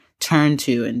can turn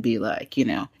to and be like,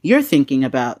 your thinking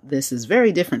about this is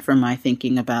very different from my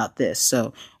thinking about this.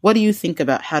 So what do you think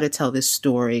about how to tell this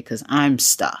story? Because I'm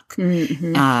stuck.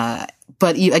 Mm-hmm.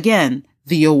 But again,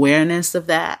 the awareness of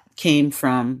that came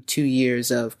from 2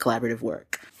 years of collaborative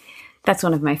work. That's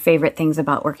one of my favorite things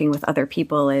about working with other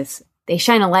people is they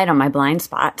shine a light on my blind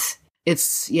spots.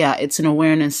 It's an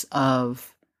awareness of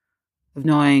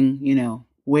knowing,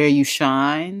 where you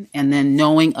shine and then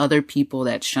knowing other people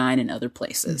that shine in other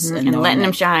places. Mm-hmm. And letting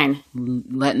them shine.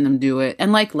 Letting them do it.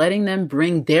 And letting them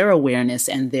bring their awareness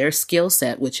and their skill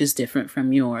set, which is different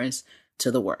from yours,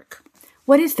 to the work.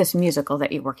 What is this musical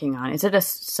that you're working on? Is it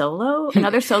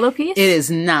another solo piece? It is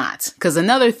not. Because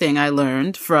another thing I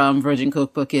learned from Virgin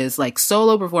Cookbook is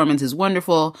solo performance is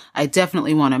wonderful. I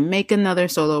definitely want to make another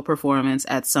solo performance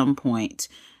at some point.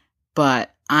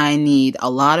 But I need a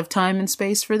lot of time and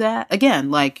space for that.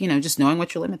 Again, just knowing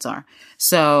what your limits are.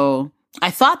 So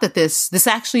I thought that this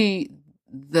actually,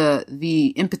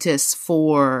 the impetus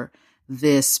for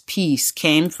this piece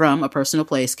came from a personal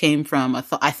place, came from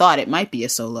I thought it might be a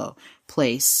solo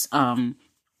place,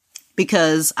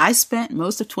 because I spent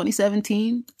most of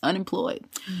 2017 unemployed.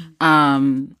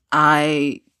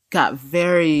 I got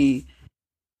very,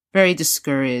 very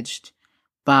discouraged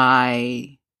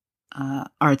by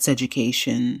arts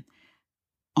education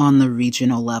on the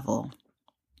regional level,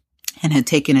 and had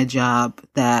taken a job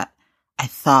that I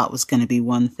thought was going to be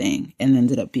one thing and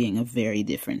ended up being a very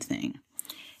different thing,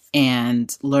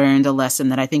 and learned a lesson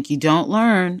that I think you don't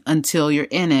learn until you're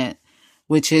in it,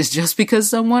 which is just because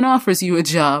someone offers you a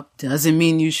job doesn't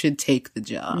mean you should take the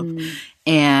job.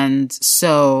 And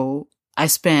so I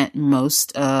spent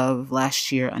most of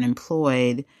last year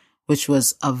unemployed, which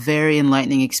was a very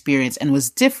enlightening experience and was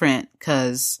different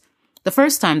because the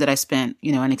first time that I spent,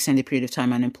 an extended period of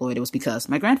time unemployed, it was because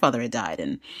my grandfather had died,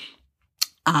 and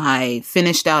I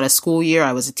finished out a school year.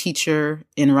 I was a teacher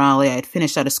in Raleigh. I had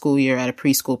finished out a school year at a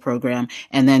preschool program,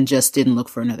 and then just didn't look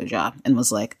for another job and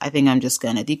was like, I think I'm just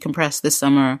going to decompress this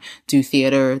summer, do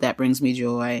theater. That brings me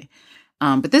joy.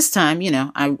 But this time,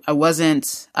 I was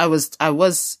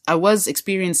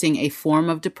experiencing a form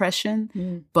of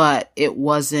depression, but it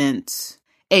wasn't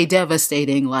a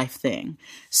devastating life thing.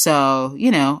 So,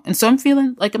 and so I'm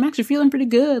actually feeling pretty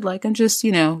good. Like I'm just,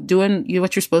 doing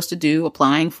what you're supposed to do,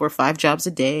 applying for 5 jobs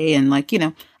a day. And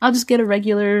I'll just get a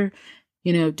regular,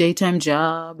 daytime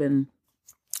job and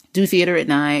do theater at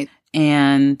night.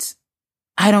 And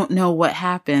I don't know what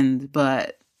happened,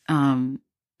 but,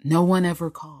 no one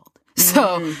ever called.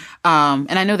 So,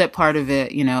 and I know that part of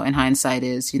it, in hindsight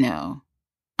is, I'm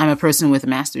a person with a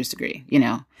master's degree,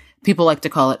 People like to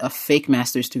call it a fake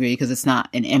master's degree because it's not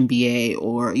an MBA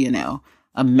or,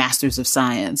 a master's of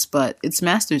science, but it's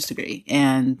master's degree.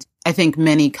 And I think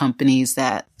many companies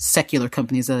secular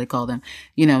companies that I call them,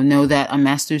 know that a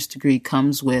master's degree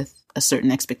comes with a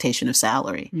certain expectation of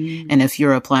salary. And if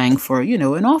you're applying for,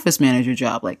 an office manager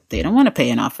job, they don't want to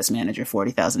pay an office manager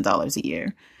 $40,000 a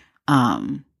year.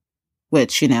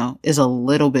 Which, is a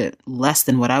little bit less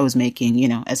than what I was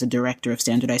making, as a director of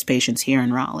standardized patients here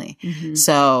in Raleigh.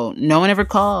 So no one ever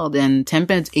called, and temp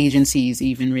agencies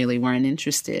even really weren't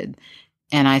interested.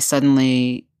 And I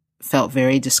suddenly felt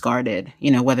very discarded,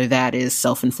 whether that is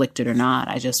self-inflicted or not.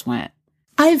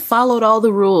 I've followed all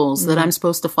the rules that I'm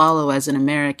supposed to follow as an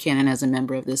American and as a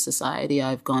member of this society.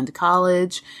 I've gone to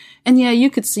college. And yeah, you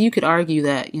could argue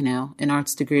that, an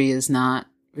arts degree is not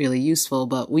really useful,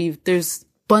 but there's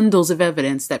bundles of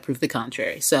evidence that prove the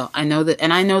contrary. So I know that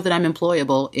I'm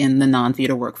employable in the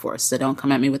non-theater workforce. So don't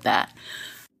come at me with that.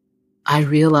 I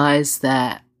realized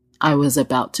that I was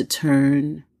about to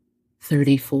turn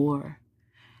 34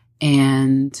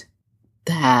 and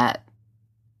that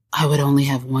I would only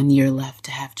have 1 year left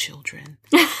to have children.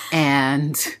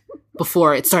 And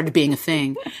before it started being a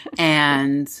thing.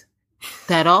 And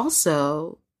that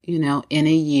also, in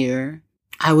a year,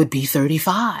 I would be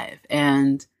 35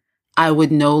 and I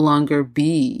would no longer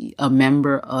be a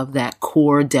member of that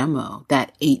core demo,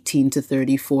 that 18 to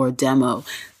 34 demo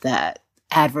that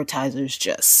advertisers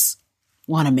just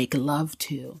want to make love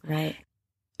to. Right.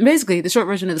 Basically, the short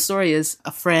version of the story is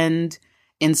a friend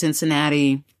in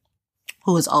Cincinnati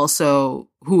who is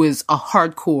a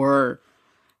hardcore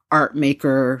art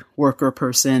maker, worker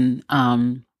person,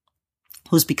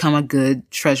 who's become a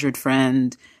good, treasured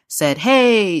friend, said,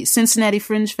 hey, Cincinnati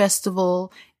Fringe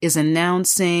Festival is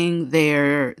announcing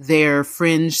their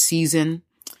fringe season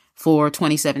for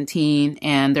 2017,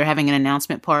 and they're having an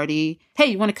announcement party. Hey,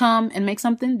 you want to come and make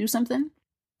something, do something?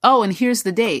 Oh, and here's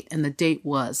the date. And the date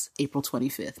was April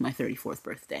 25th, my 34th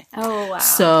birthday. Oh, wow.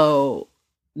 So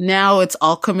now it's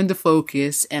all come into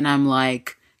focus, and I'm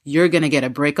like, you're going to get a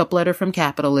breakup letter from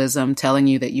capitalism telling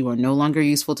you that you are no longer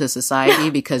useful to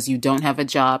society because you don't have a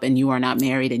job and you are not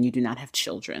married and you do not have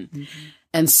children.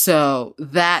 And so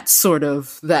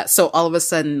so all of a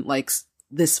sudden,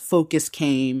 this focus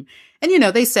came,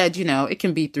 and, they said, it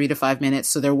can be 3 to 5 minutes.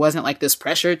 So there wasn't this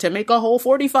pressure to make a whole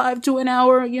 45 to an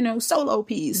hour, solo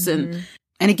piece. And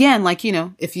again,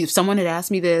 if someone had asked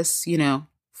me this,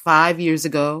 5 years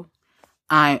ago,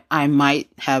 I might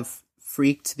have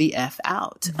freaked the F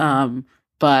out.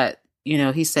 But,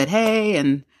 he said, hey,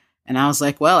 and I was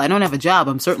like, well, I don't have a job.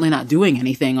 I'm certainly not doing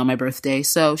anything on my birthday.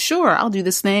 So sure, I'll do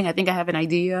this thing. I think I have an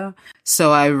idea.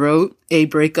 So I wrote a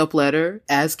breakup letter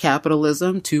as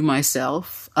capitalism to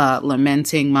myself,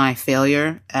 lamenting my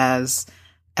failure as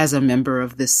a member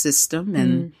of this system.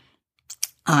 And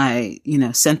I,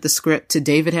 sent the script to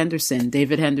David Henderson.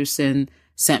 David Henderson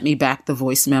sent me back the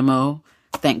voice memo.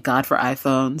 Thank God for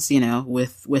iPhones,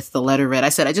 with the letter read. I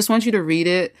said, I just want you to read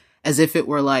it as if it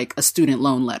were like a student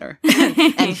loan letter.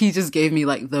 And he just gave me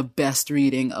like the best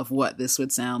reading of what this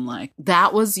would sound like.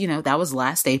 That was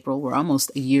last April. We're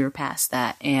almost a year past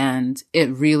that. And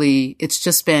it's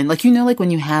just been like, like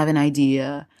when you have an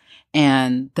idea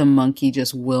and the monkey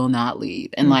just will not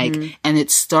leave. And and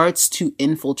it starts to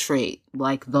infiltrate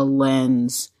like the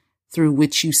lens through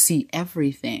which you see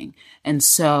everything. And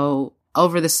so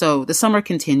the summer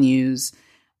continues.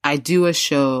 I do a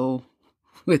show,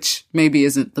 which maybe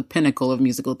isn't the pinnacle of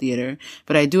musical theater,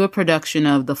 but I do a production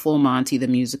of The Full Monty, the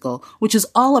musical, which is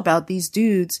all about these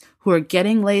dudes who are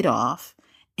getting laid off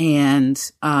and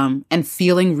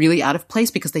feeling really out of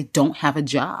place because they don't have a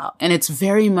job. And it's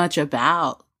very much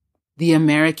about the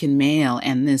American male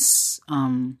and this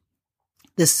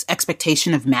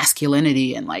expectation of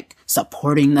masculinity and like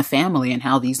supporting the family, and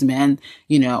how these men,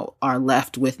 are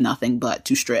left with nothing but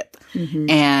to strip. Mm-hmm.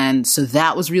 And so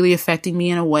that was really affecting me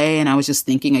in a way. And I was just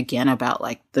thinking again about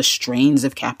like the strains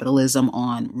of capitalism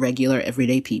on regular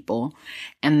everyday people.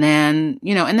 And then,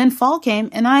 and then fall came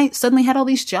and I suddenly had all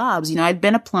these jobs. I'd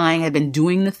been applying, I'd been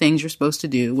doing the things you're supposed to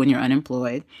do when you're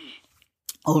unemployed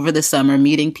over the summer,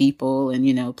 meeting people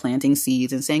and, planting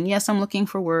seeds and saying, yes, I'm looking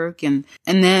for work. And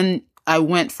then I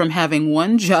went from having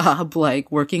one job,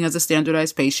 like working as a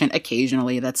standardized patient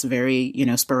occasionally, that's very,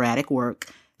 sporadic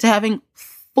work, to having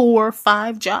 4 or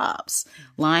 5 jobs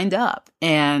lined up.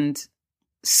 And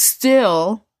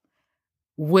still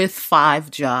with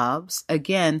 5 jobs,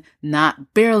 again,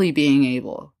 not barely being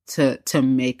able to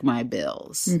make my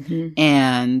bills. Mm-hmm.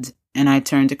 And I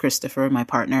turned to Christopher, my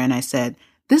partner, and I said,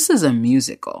 this is a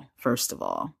musical, first of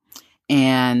all.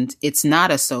 And it's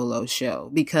not a solo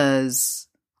show because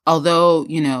although,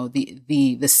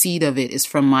 the seed of it is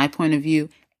from my point of view,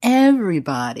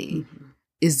 everybody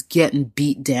is getting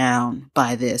beat down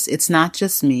by this. It's not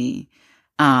just me.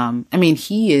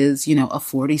 He is, a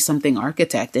 40-something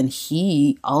architect, and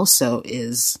he also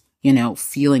is,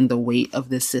 feeling the weight of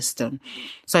this system.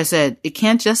 So I said, it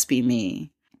can't just be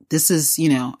me. This is,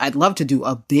 I'd love to do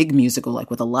a big musical, like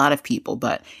with a lot of people,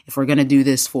 but if we're going to do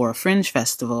this for a fringe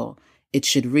festival, it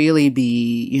should really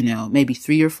be, maybe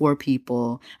 3 or 4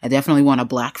 people. I definitely want a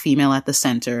Black female at the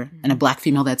center, and a Black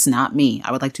female that's not me.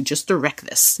 I would like to just direct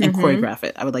this and choreograph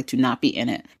it. I would like to not be in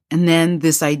it. And then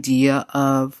this idea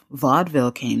of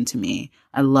vaudeville came to me.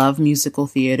 I love musical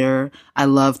theater. I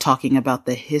love talking about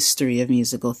the history of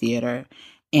musical theater.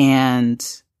 And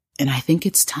I think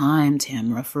it's time,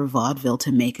 Tamara, for vaudeville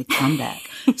to make a comeback.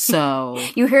 So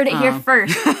you heard it here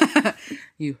first.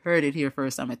 You heard it here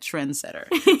first. I'm a trendsetter.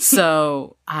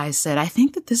 So I said, I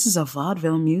think that this is a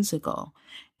vaudeville musical.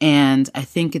 And I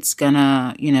think it's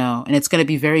gonna, and it's gonna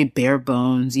be very bare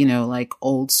bones, like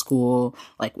old school,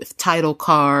 like with title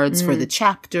cards for the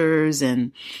chapters.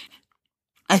 And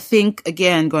I think,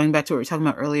 again, going back to what we were talking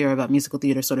about earlier about musical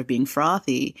theater sort of being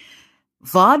frothy,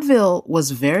 vaudeville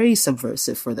was very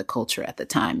subversive for the culture at the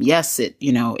time. Yes, it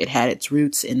had its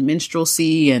roots in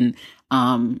minstrelsy and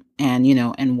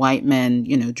white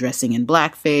men, dressing in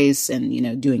blackface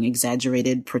and, doing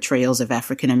exaggerated portrayals of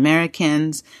African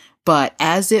Americans. But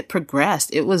as it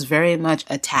progressed, it was very much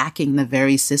attacking the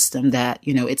very system that,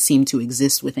 it seemed to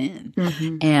exist within.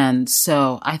 Mm-hmm. And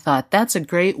so I thought that's a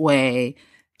great way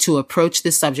to approach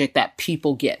this subject that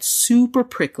people get super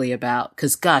prickly about.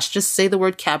 Because, gosh, just say the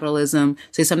word capitalism,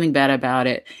 say something bad about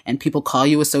it, and people call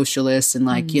you a socialist, and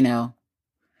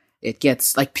it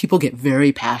gets like people get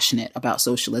very passionate about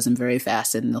socialism very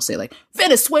fast, and they'll say like,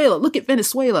 Venezuela, look at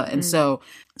Venezuela. And so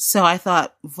I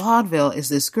thought vaudeville is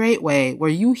this great way where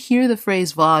you hear the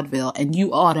phrase vaudeville and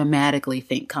you automatically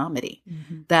think comedy.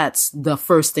 Mm-hmm. That's the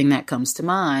first thing that comes to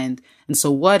mind. And so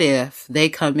what if they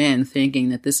come in thinking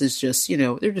that this is just,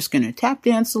 they're just going to tap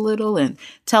dance a little and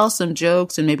tell some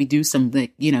jokes and maybe do some,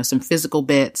 some physical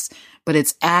bits, but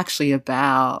it's actually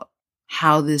about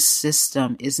how this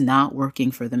system is not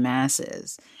working for the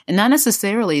masses. And not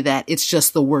necessarily that it's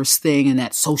just the worst thing and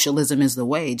that socialism is the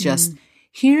way. Just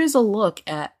here's a look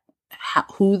at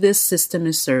who this system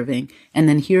is serving, and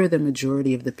then here are the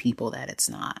majority of the people that it's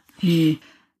not.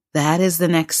 That is the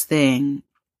next thing.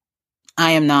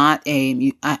 I am not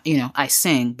I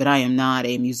sing, but I am not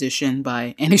a musician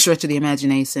by any stretch of the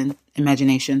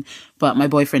imagination. But my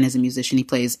boyfriend is a musician. He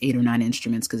plays 8 or 9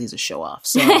 instruments because he's a show off.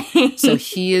 So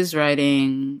he is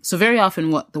writing. So very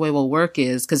often the way we'll work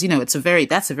is, because, that's a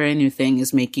very new thing,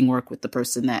 is making work with the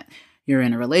person that you're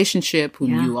in a relationship,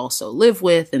 whom you also live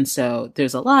with. And so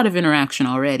there's a lot of interaction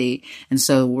already. And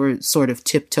so we're sort of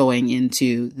tiptoeing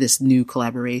into this new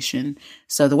collaboration.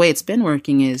 So the way it's been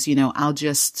working is, I'll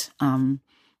just,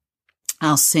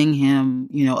 I'll sing him,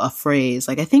 a phrase.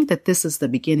 Like, I think that this is the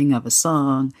beginning of a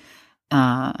song.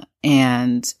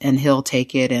 and he'll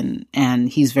take it and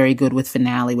he's very good with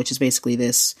Finale, which is basically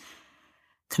this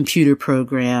computer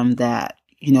program that,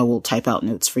 will type out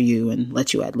notes for you and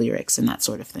let you add lyrics and that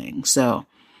sort of thing. So,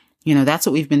 that's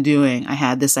what we've been doing. I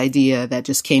had this idea that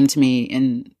just came to me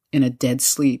in a dead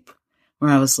sleep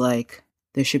where I was like,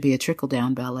 there should be a trickle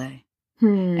down ballet.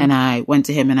 And I went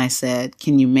to him and I said,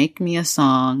 can you make me a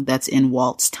song that's in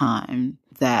waltz time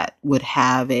that would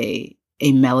have a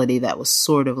melody that was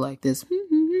sort of like this,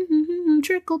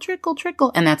 trickle, trickle,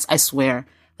 trickle. And I swear,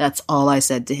 that's all I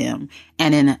said to him.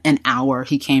 And in an hour,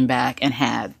 he came back and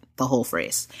had the whole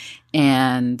phrase. So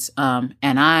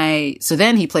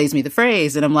then he plays me the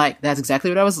phrase and I'm like, that's exactly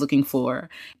what I was looking for.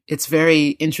 It's very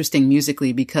interesting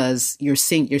musically because you're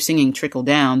singing trickle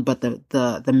down, but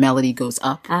the melody goes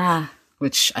up,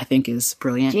 which I think is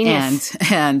brilliant. Genius.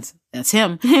 And that's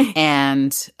him.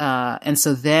 and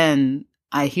so then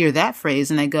I hear that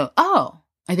phrase and I go, oh,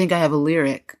 I think I have a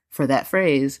lyric for that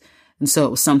phrase. And so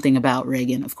it was something about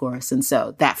Reagan, of course. And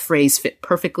so that phrase fit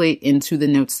perfectly into the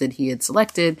notes that he had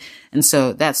selected. And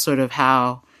so that's sort of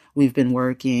how we've been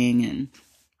working. And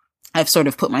I've sort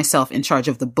of put myself in charge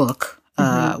of the book,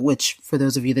 which for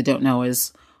those of you that don't know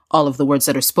is all of the words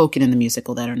that are spoken in the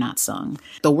musical that are not sung.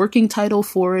 The working title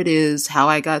for it is How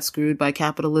I Got Screwed by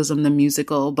Capitalism, the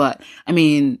Musical. But I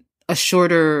mean, a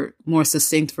shorter, more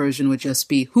succinct version would just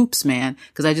be Hoops Man.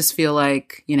 Because I just feel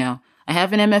like, I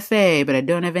have an MFA, but I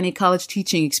don't have any college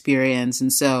teaching experience.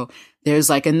 And so there's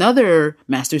like another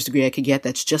master's degree I could get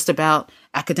that's just about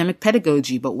academic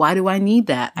pedagogy. But why do I need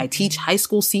that? I teach high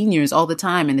school seniors all the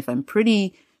time. And if I'm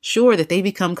pretty sure that they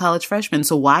become college freshmen,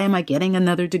 so why am I getting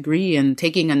another degree and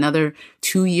taking another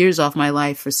 2 years off my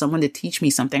life for someone to teach me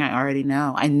something I already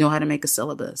know? I know how to make a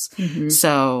syllabus.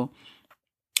 So,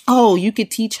 oh, you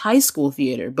could teach high school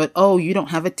theater, but oh, you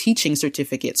don't have a teaching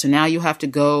certificate. So now you have to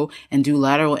go and do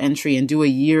lateral entry and do a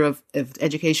year of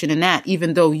education in that,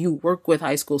 even though you work with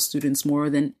high school students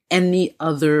more than any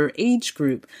other age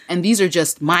group. And these are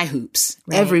just my hoops.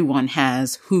 Right. Everyone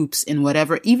has hoops in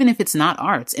whatever, even if it's not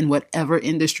arts, in whatever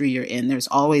industry you're in, there's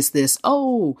always this,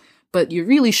 oh, but you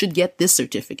really should get this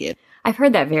certificate. I've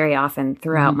heard that very often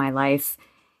throughout my life,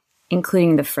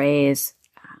 including the phrase,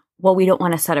 well, we don't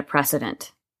want to set a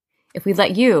precedent. If we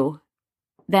let you,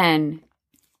 then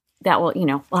that will,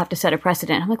 we'll have to set a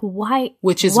precedent. I'm like, why?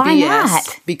 Which is why BS.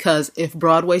 Not? Because if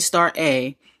Broadway star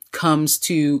A comes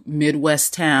to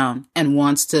Midwest town and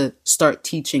wants to start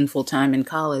teaching full time in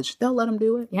college, they'll let them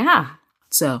do it. Yeah.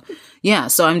 So, yeah.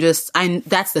 So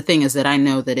that's the thing is that I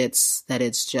know that it's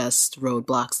just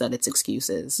roadblocks, that it's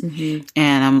excuses.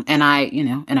 And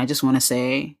I just want to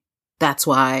say that's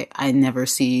why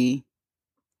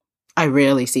I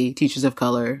rarely see teachers of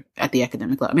color at the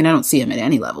academic level. I mean, I don't see them at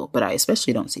any level, but I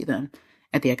especially don't see them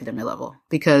at the academic level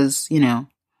because,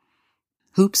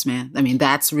 Hoops, man. I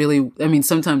mean,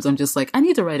 sometimes I'm just like, I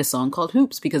need to write a song called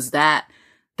Hoops because that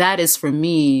is for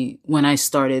me when I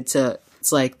started to,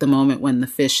 it's like the moment when the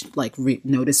fish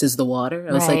notices the water.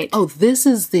 I was like, oh, this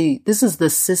is the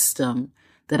system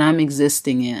that I'm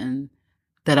existing in,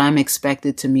 that I'm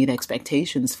expected to meet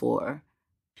expectations for.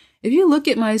 If you look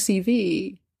at my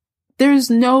CV,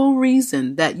 there's no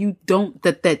reason that you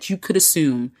could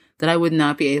assume that I would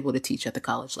not be able to teach at the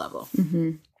college level.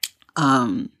 And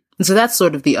so that's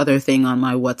sort of the other thing on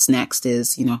my what's next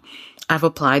is, I've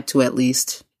applied to at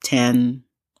least 10,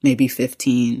 maybe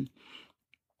 15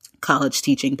 college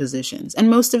teaching positions. And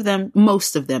most of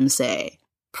them say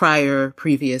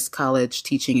previous college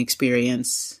teaching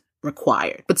experience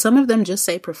required, but some of them just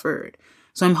say preferred.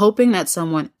 So I'm hoping that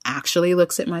someone actually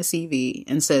looks at my CV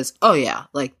and says, oh yeah,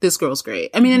 like this girl's great.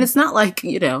 I mean, and it's not like,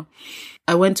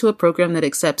 I went to a program that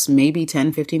accepts maybe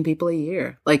 10, 15 people a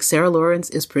year. Like Sarah Lawrence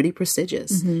is pretty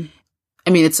prestigious. I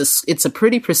mean, it's a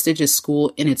pretty prestigious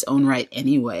school in its own right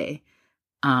anyway.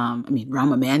 I mean,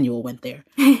 Rahm Emanuel went there.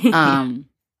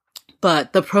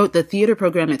 But the theater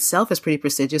program itself is pretty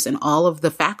prestigious, and all of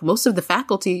most of the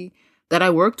faculty that I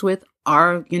worked with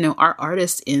are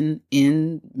artists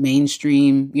in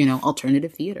mainstream,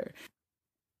 alternative theater.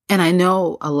 And I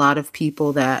know a lot of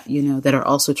people that, that are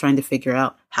also trying to figure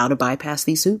out how to bypass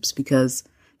these hoops because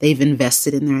they've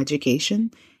invested in their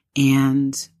education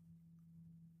and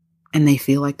they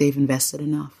feel like they've invested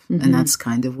enough. And that's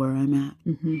kind of where I'm at.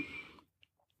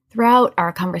 Throughout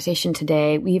our conversation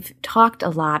today, we've talked a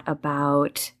lot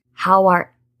about how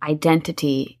our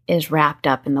identity is wrapped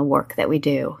up in the work that we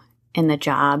do, in the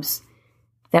jobs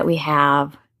that we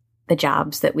have, the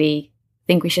jobs that we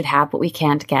think we should have, but we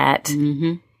can't get.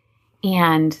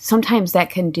 And sometimes that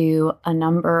can do a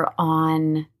number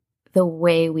on the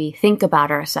way we think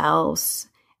about ourselves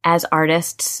as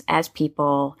artists, as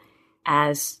people,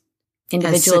 as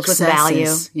individuals with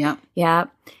value. Yep. Yeah.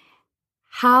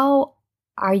 How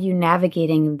are you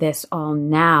navigating this all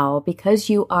now? Because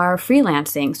you are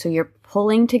freelancing, so you're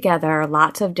pulling together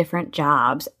lots of different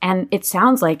jobs, and it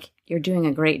sounds like you're doing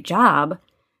a great job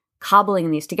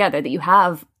cobbling these together, that you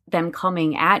have them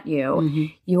coming at you. Mm-hmm.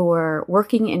 You're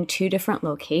working in 2 different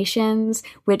locations,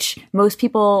 which most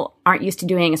people aren't used to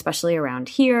doing, especially around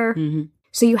here. Mm-hmm.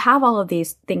 So you have all of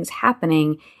these things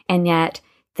happening, and yet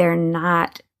they're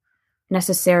not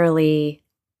necessarily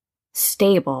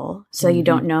stable. So you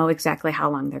don't know exactly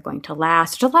how long they're going to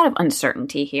last. There's a lot of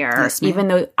uncertainty here. Yes, even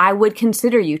though I would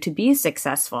consider you to be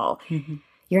successful,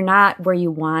 you're not where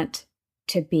you want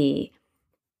to be.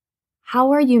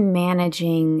 How are you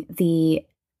managing the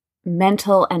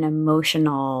mental and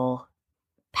emotional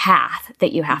path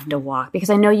that you have to walk? Because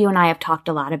I know you and I have talked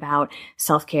a lot about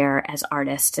self-care as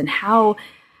artists and how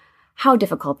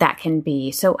difficult that can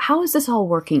be. So how is this all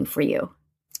working for you?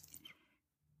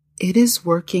 It is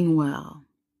working well.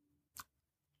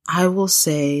 I will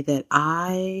say that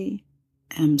I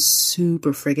am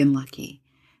super friggin' lucky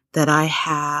that I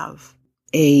have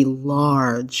a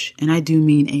large, and I do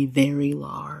mean a very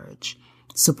large,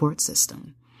 support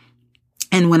system.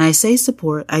 And when I say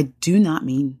support, I do not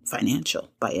mean financial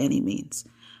by any means.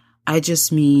 I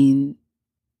just mean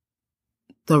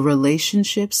the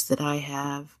relationships that I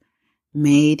have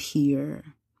made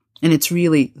here. And it's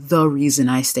really the reason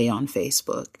I stay on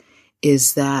Facebook,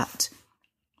 is that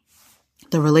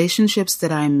the relationships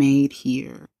that I made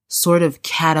here sort of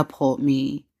catapult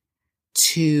me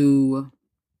to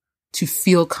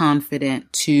feel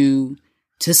confident to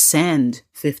send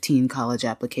 15 college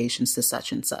applications to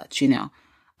such and such. You know,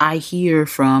 I hear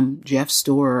from Jeff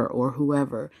Storer or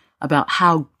whoever about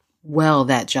how well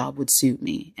that job would suit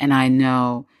me. And I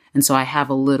know, and so I have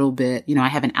a little bit, I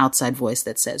have an outside voice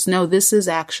that says, no, this is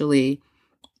an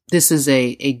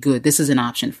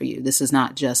option for you. This is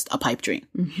not just a pipe dream.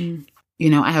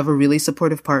 Mm-hmm. I have a really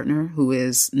supportive partner who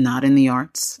is not in the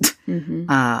arts,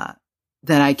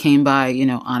 that I came by,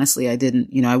 honestly, I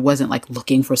wasn't like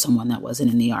looking for someone that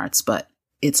wasn't in the arts, but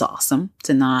it's awesome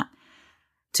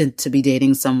to be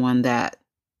dating someone but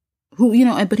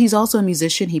he's also a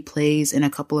musician. He plays in a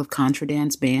couple of contra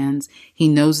dance bands. He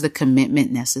knows the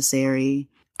commitment necessary.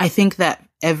 I think that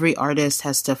every artist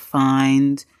has to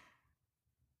find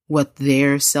what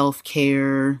their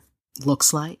self-care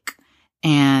looks like.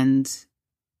 And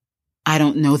I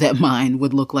don't know that mine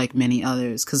would look like many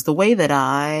others, because the way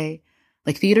that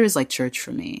theater is like church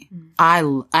for me.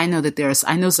 Mm. I know that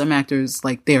I know some actors,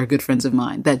 like, they are good friends of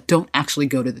mine that don't actually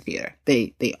go to the theater.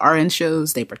 They are in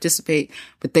shows, they participate,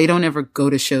 but they don't ever go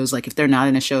to shows. Like, if they're not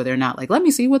in a show, they're not like, let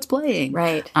me see what's playing.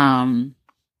 Right. I'm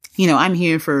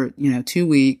here for, 2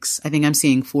 weeks. I think I'm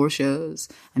seeing 4 shows.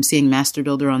 I'm seeing Master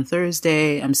Builder on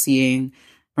Thursday. I'm seeing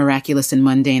Miraculous and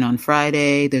Mundane on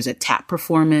Friday. There's a tap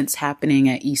performance happening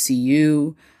at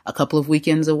ECU a couple of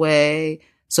weekends away.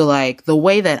 So, like, the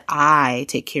way that I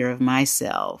take care of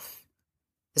myself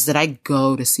is that I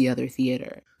go to see other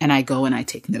theater, and I go and I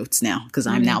take notes now, because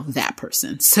I'm now that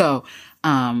person. So,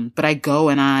 but I go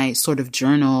and I sort of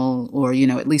journal, or,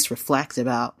 at least reflect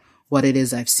about what it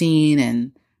is I've seen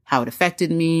and how it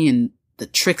affected me, and the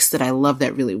tricks that I love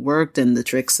that really worked, and the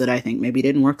tricks that I think maybe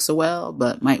didn't work so well,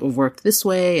 but might have worked this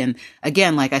way. And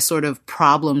again, like, I sort of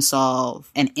problem solve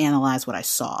and analyze what I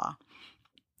saw.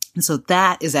 And so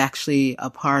that is actually a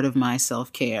part of my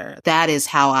self-care. That is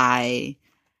how I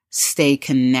stay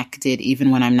connected even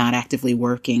when I'm not actively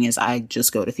working, is I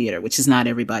just go to theater, which is not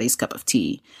everybody's cup of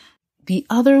tea. The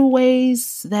other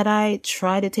ways that I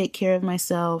try to take care of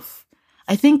myself,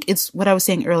 I think it's what I was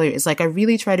saying earlier, is like, I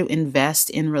really try to invest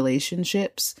in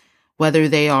relationships, whether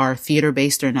they are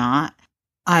theater-based or not.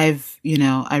 I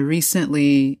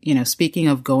recently, speaking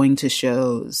of going to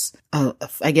shows,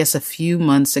 I guess a few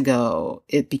months ago,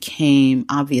 it became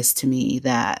obvious to me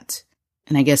that,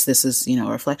 and I guess this is, a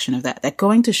reflection of that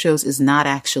going to shows is not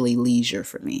actually leisure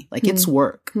for me. Like, it's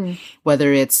work,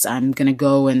 whether it's I'm going to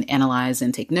go and analyze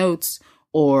and take notes,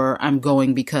 or I'm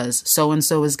going because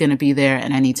so-and-so is going to be there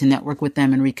and I need to network with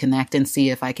them and reconnect and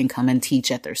see if I can come and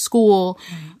teach at their school.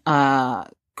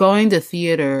 Going to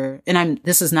theater, and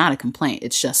this is not a complaint,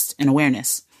 it's just an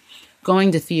awareness.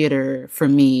 Going to theater for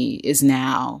me is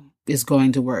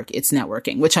going to work. It's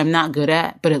networking, which I'm not good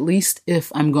at, but at least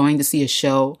if I'm going to see a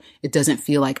show, it doesn't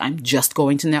feel like I'm just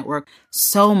going to network.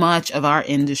 So much of our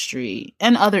industry,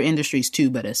 and other industries too,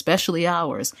 but especially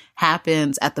ours,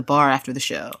 happens at the bar after the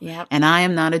show. Yep. And I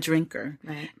am not a drinker.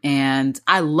 Right. And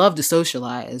I love to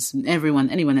socialize. Anyone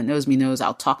that knows me knows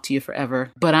I'll talk to you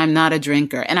forever, but I'm not a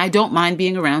drinker. And I don't mind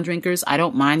being around drinkers. I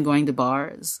don't mind going to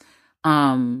bars.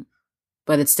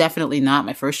 but it's definitely not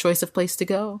my first choice of place to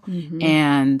go.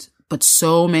 But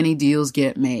so many deals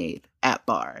get made at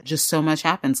BARD. Just so much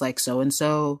happens, like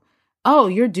so-and-so, oh,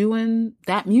 you're doing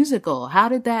that musical. How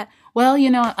did that? Well,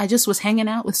 I just was hanging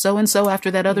out with so-and-so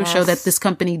after that other show that this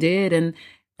company did. And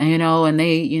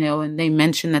they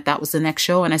mentioned that was the next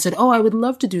show. And I said, oh, I would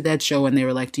love to do that show. And they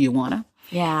were like, do you want to?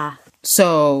 Yeah.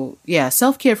 So yeah,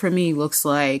 self-care for me looks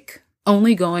like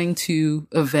only going to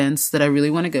events that I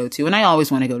really want to go to. And I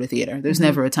always want to go to theater. There's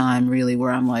never a time really where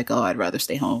I'm like, oh, I'd rather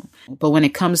stay home. But when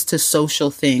it comes to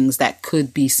social things that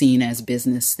could be seen as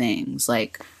business things,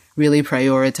 like really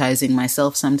prioritizing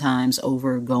myself sometimes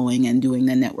over going and doing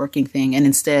the networking thing, and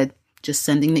instead just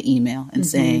sending the email and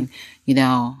saying,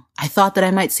 I thought that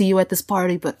I might see you at this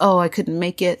party, but I couldn't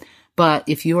make it. But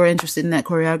if you are interested in that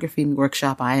choreography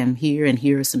workshop, I am here, and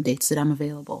here are some dates that I'm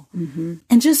available.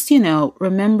 And just,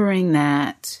 remembering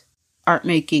that art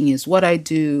making is what I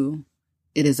do.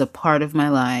 It is a part of my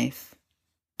life,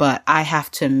 but I have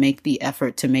to make the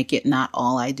effort to make it not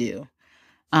all I do.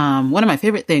 One of my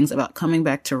favorite things about coming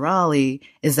back to Raleigh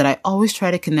is that I always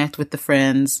try to connect with the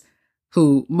friends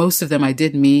who, most of them I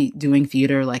did meet doing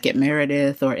theater, like at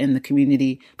Meredith or in the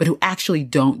community, but who actually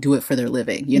don't do it for their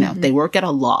living. They work at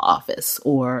a law office,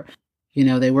 or,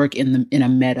 they work in a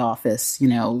med office,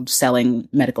 selling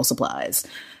medical supplies.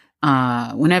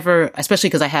 Whenever, especially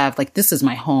because I have, this is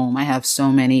my home. I have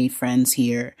so many friends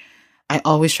here. I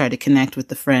always try to connect with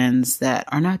the friends that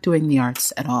are not doing the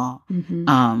arts at all,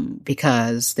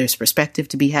 because there's perspective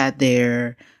to be had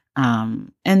there.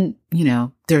 And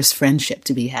there's friendship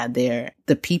to be had there.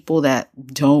 The people that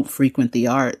don't frequent the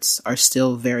arts are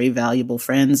still very valuable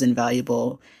friends and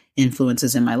valuable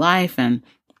influences in my life. And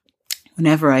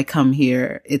whenever I come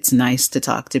here, it's nice to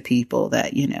talk to people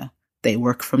that, they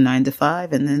work from 9 to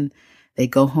 5 and then they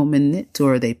go home and knit,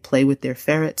 or they play with their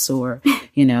ferrets, or,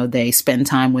 they spend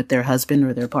time with their husband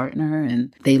or their partner,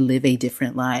 and they live a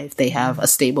different life. They have a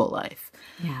stable life.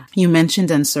 Yeah. You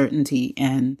mentioned uncertainty,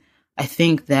 and I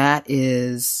think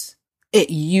it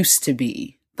used to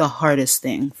be the hardest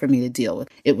thing for me to deal with.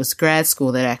 It was grad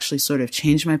school that actually sort of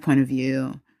changed my point of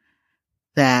view,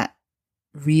 that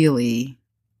really,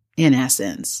 in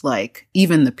essence,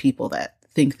 even the people that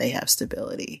think they have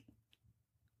stability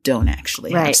don't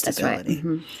actually have stability. That's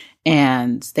right.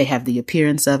 And they have the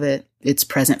appearance of it. It's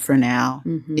present for now.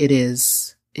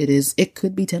 It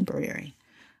could be temporary.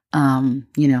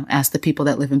 Ask the people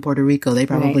that live in Puerto Rico. They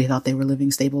probably thought they were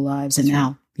living stable lives, and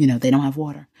now, they don't have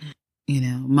water.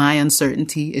 My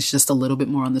uncertainty is just a little bit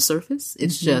more on the surface.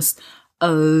 It's just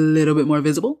a little bit more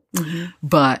visible,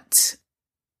 but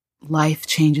life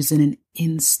changes in an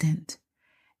instant.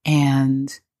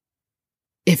 And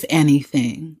if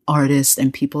anything, artists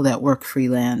and people that work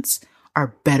freelance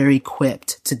are better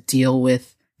equipped to deal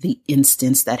with the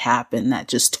instants that happen that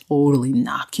just totally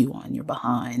knock you on your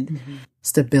behind.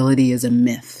 Stability is a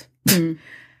myth.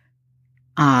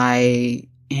 I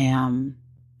am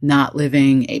not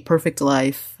living a perfect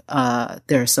life.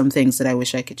 There are some things that I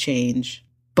wish I could change,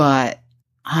 but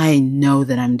I know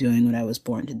that I'm doing what I was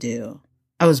born to do.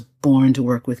 I was born to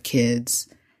work with kids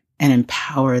and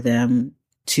empower them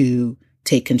to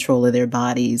take control of their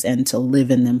bodies and to live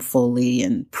in them fully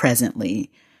and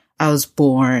presently. I was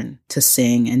born to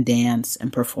sing and dance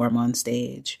and perform on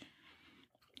stage.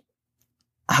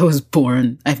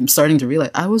 I'm starting to realize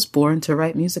I was born to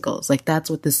write musicals. That's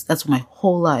what my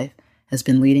whole life has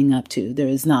been leading up to. There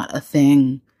is not a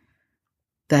thing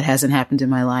that hasn't happened in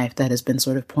my life that has been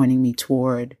sort of pointing me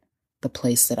toward the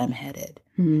place that I'm headed.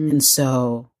 And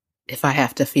so if I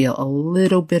have to feel a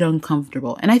little bit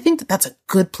uncomfortable, and I think that that's a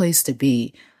good place to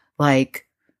be. I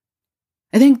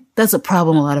think that's a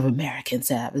problem a lot of Americans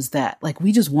have, is that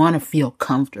we just want to feel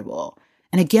comfortable.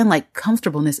 And again,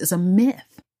 comfortableness is a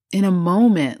myth. In a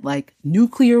moment,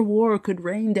 nuclear war could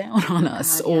rain down on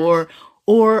us, or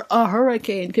a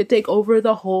hurricane could take over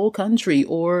the whole country,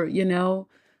 or,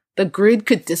 the grid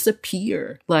could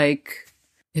disappear.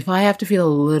 If I have to feel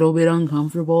a little bit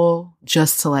uncomfortable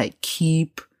just to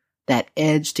keep that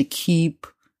edge, to keep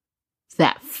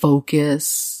that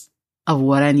focus of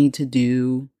what I need to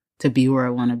do to be where I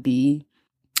want to be,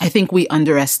 I think we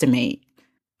underestimate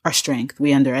our strength.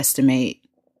 We underestimate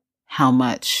how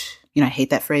much, I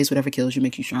hate that phrase, whatever kills you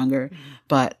makes you stronger,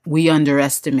 but we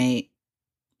underestimate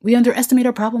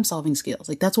our problem solving skills.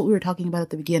 That's what we were talking about at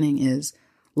the beginning, is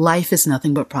life is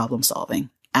nothing but problem solving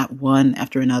at one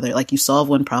after another. You solve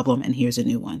one problem and here's a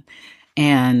new one.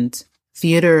 And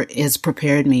theater has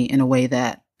prepared me in a way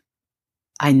that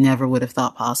I never would have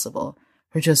thought possible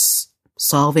for just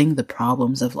solving the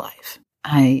problems of life.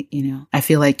 I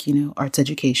feel like, arts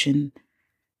education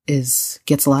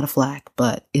gets a lot of flack,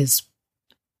 but is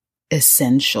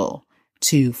essential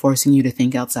to forcing you to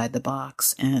think outside the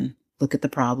box and look at the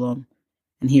problem.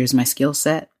 And here's my skill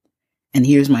set. And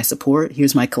here's my support.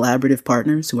 Here's my collaborative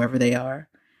partners, whoever they are.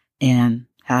 And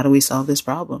how do we solve this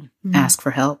problem? Ask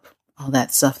for help. All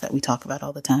that stuff that we talk about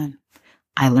all the time.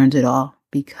 I learned it all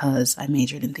because I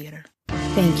majored in theater.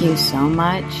 Thank you so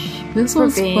much for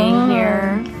being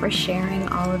here, for sharing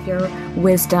all of your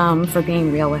wisdom, for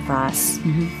being real with us.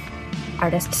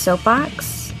 Artist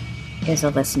Soapbox is a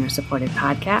listener-supported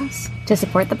podcast. To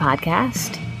support the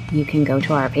podcast, you can go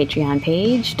to our Patreon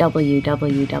page,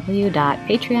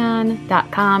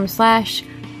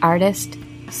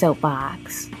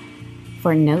 www.patreon.com/artistsoapbox.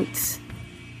 For notes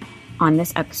on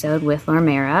this episode with Laura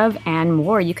Mehrav and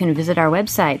more, you can visit our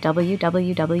website,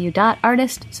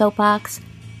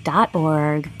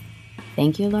 www.artistsoapbox.org.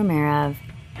 Thank you, Laura Mehrav,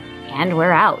 and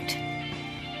we're out.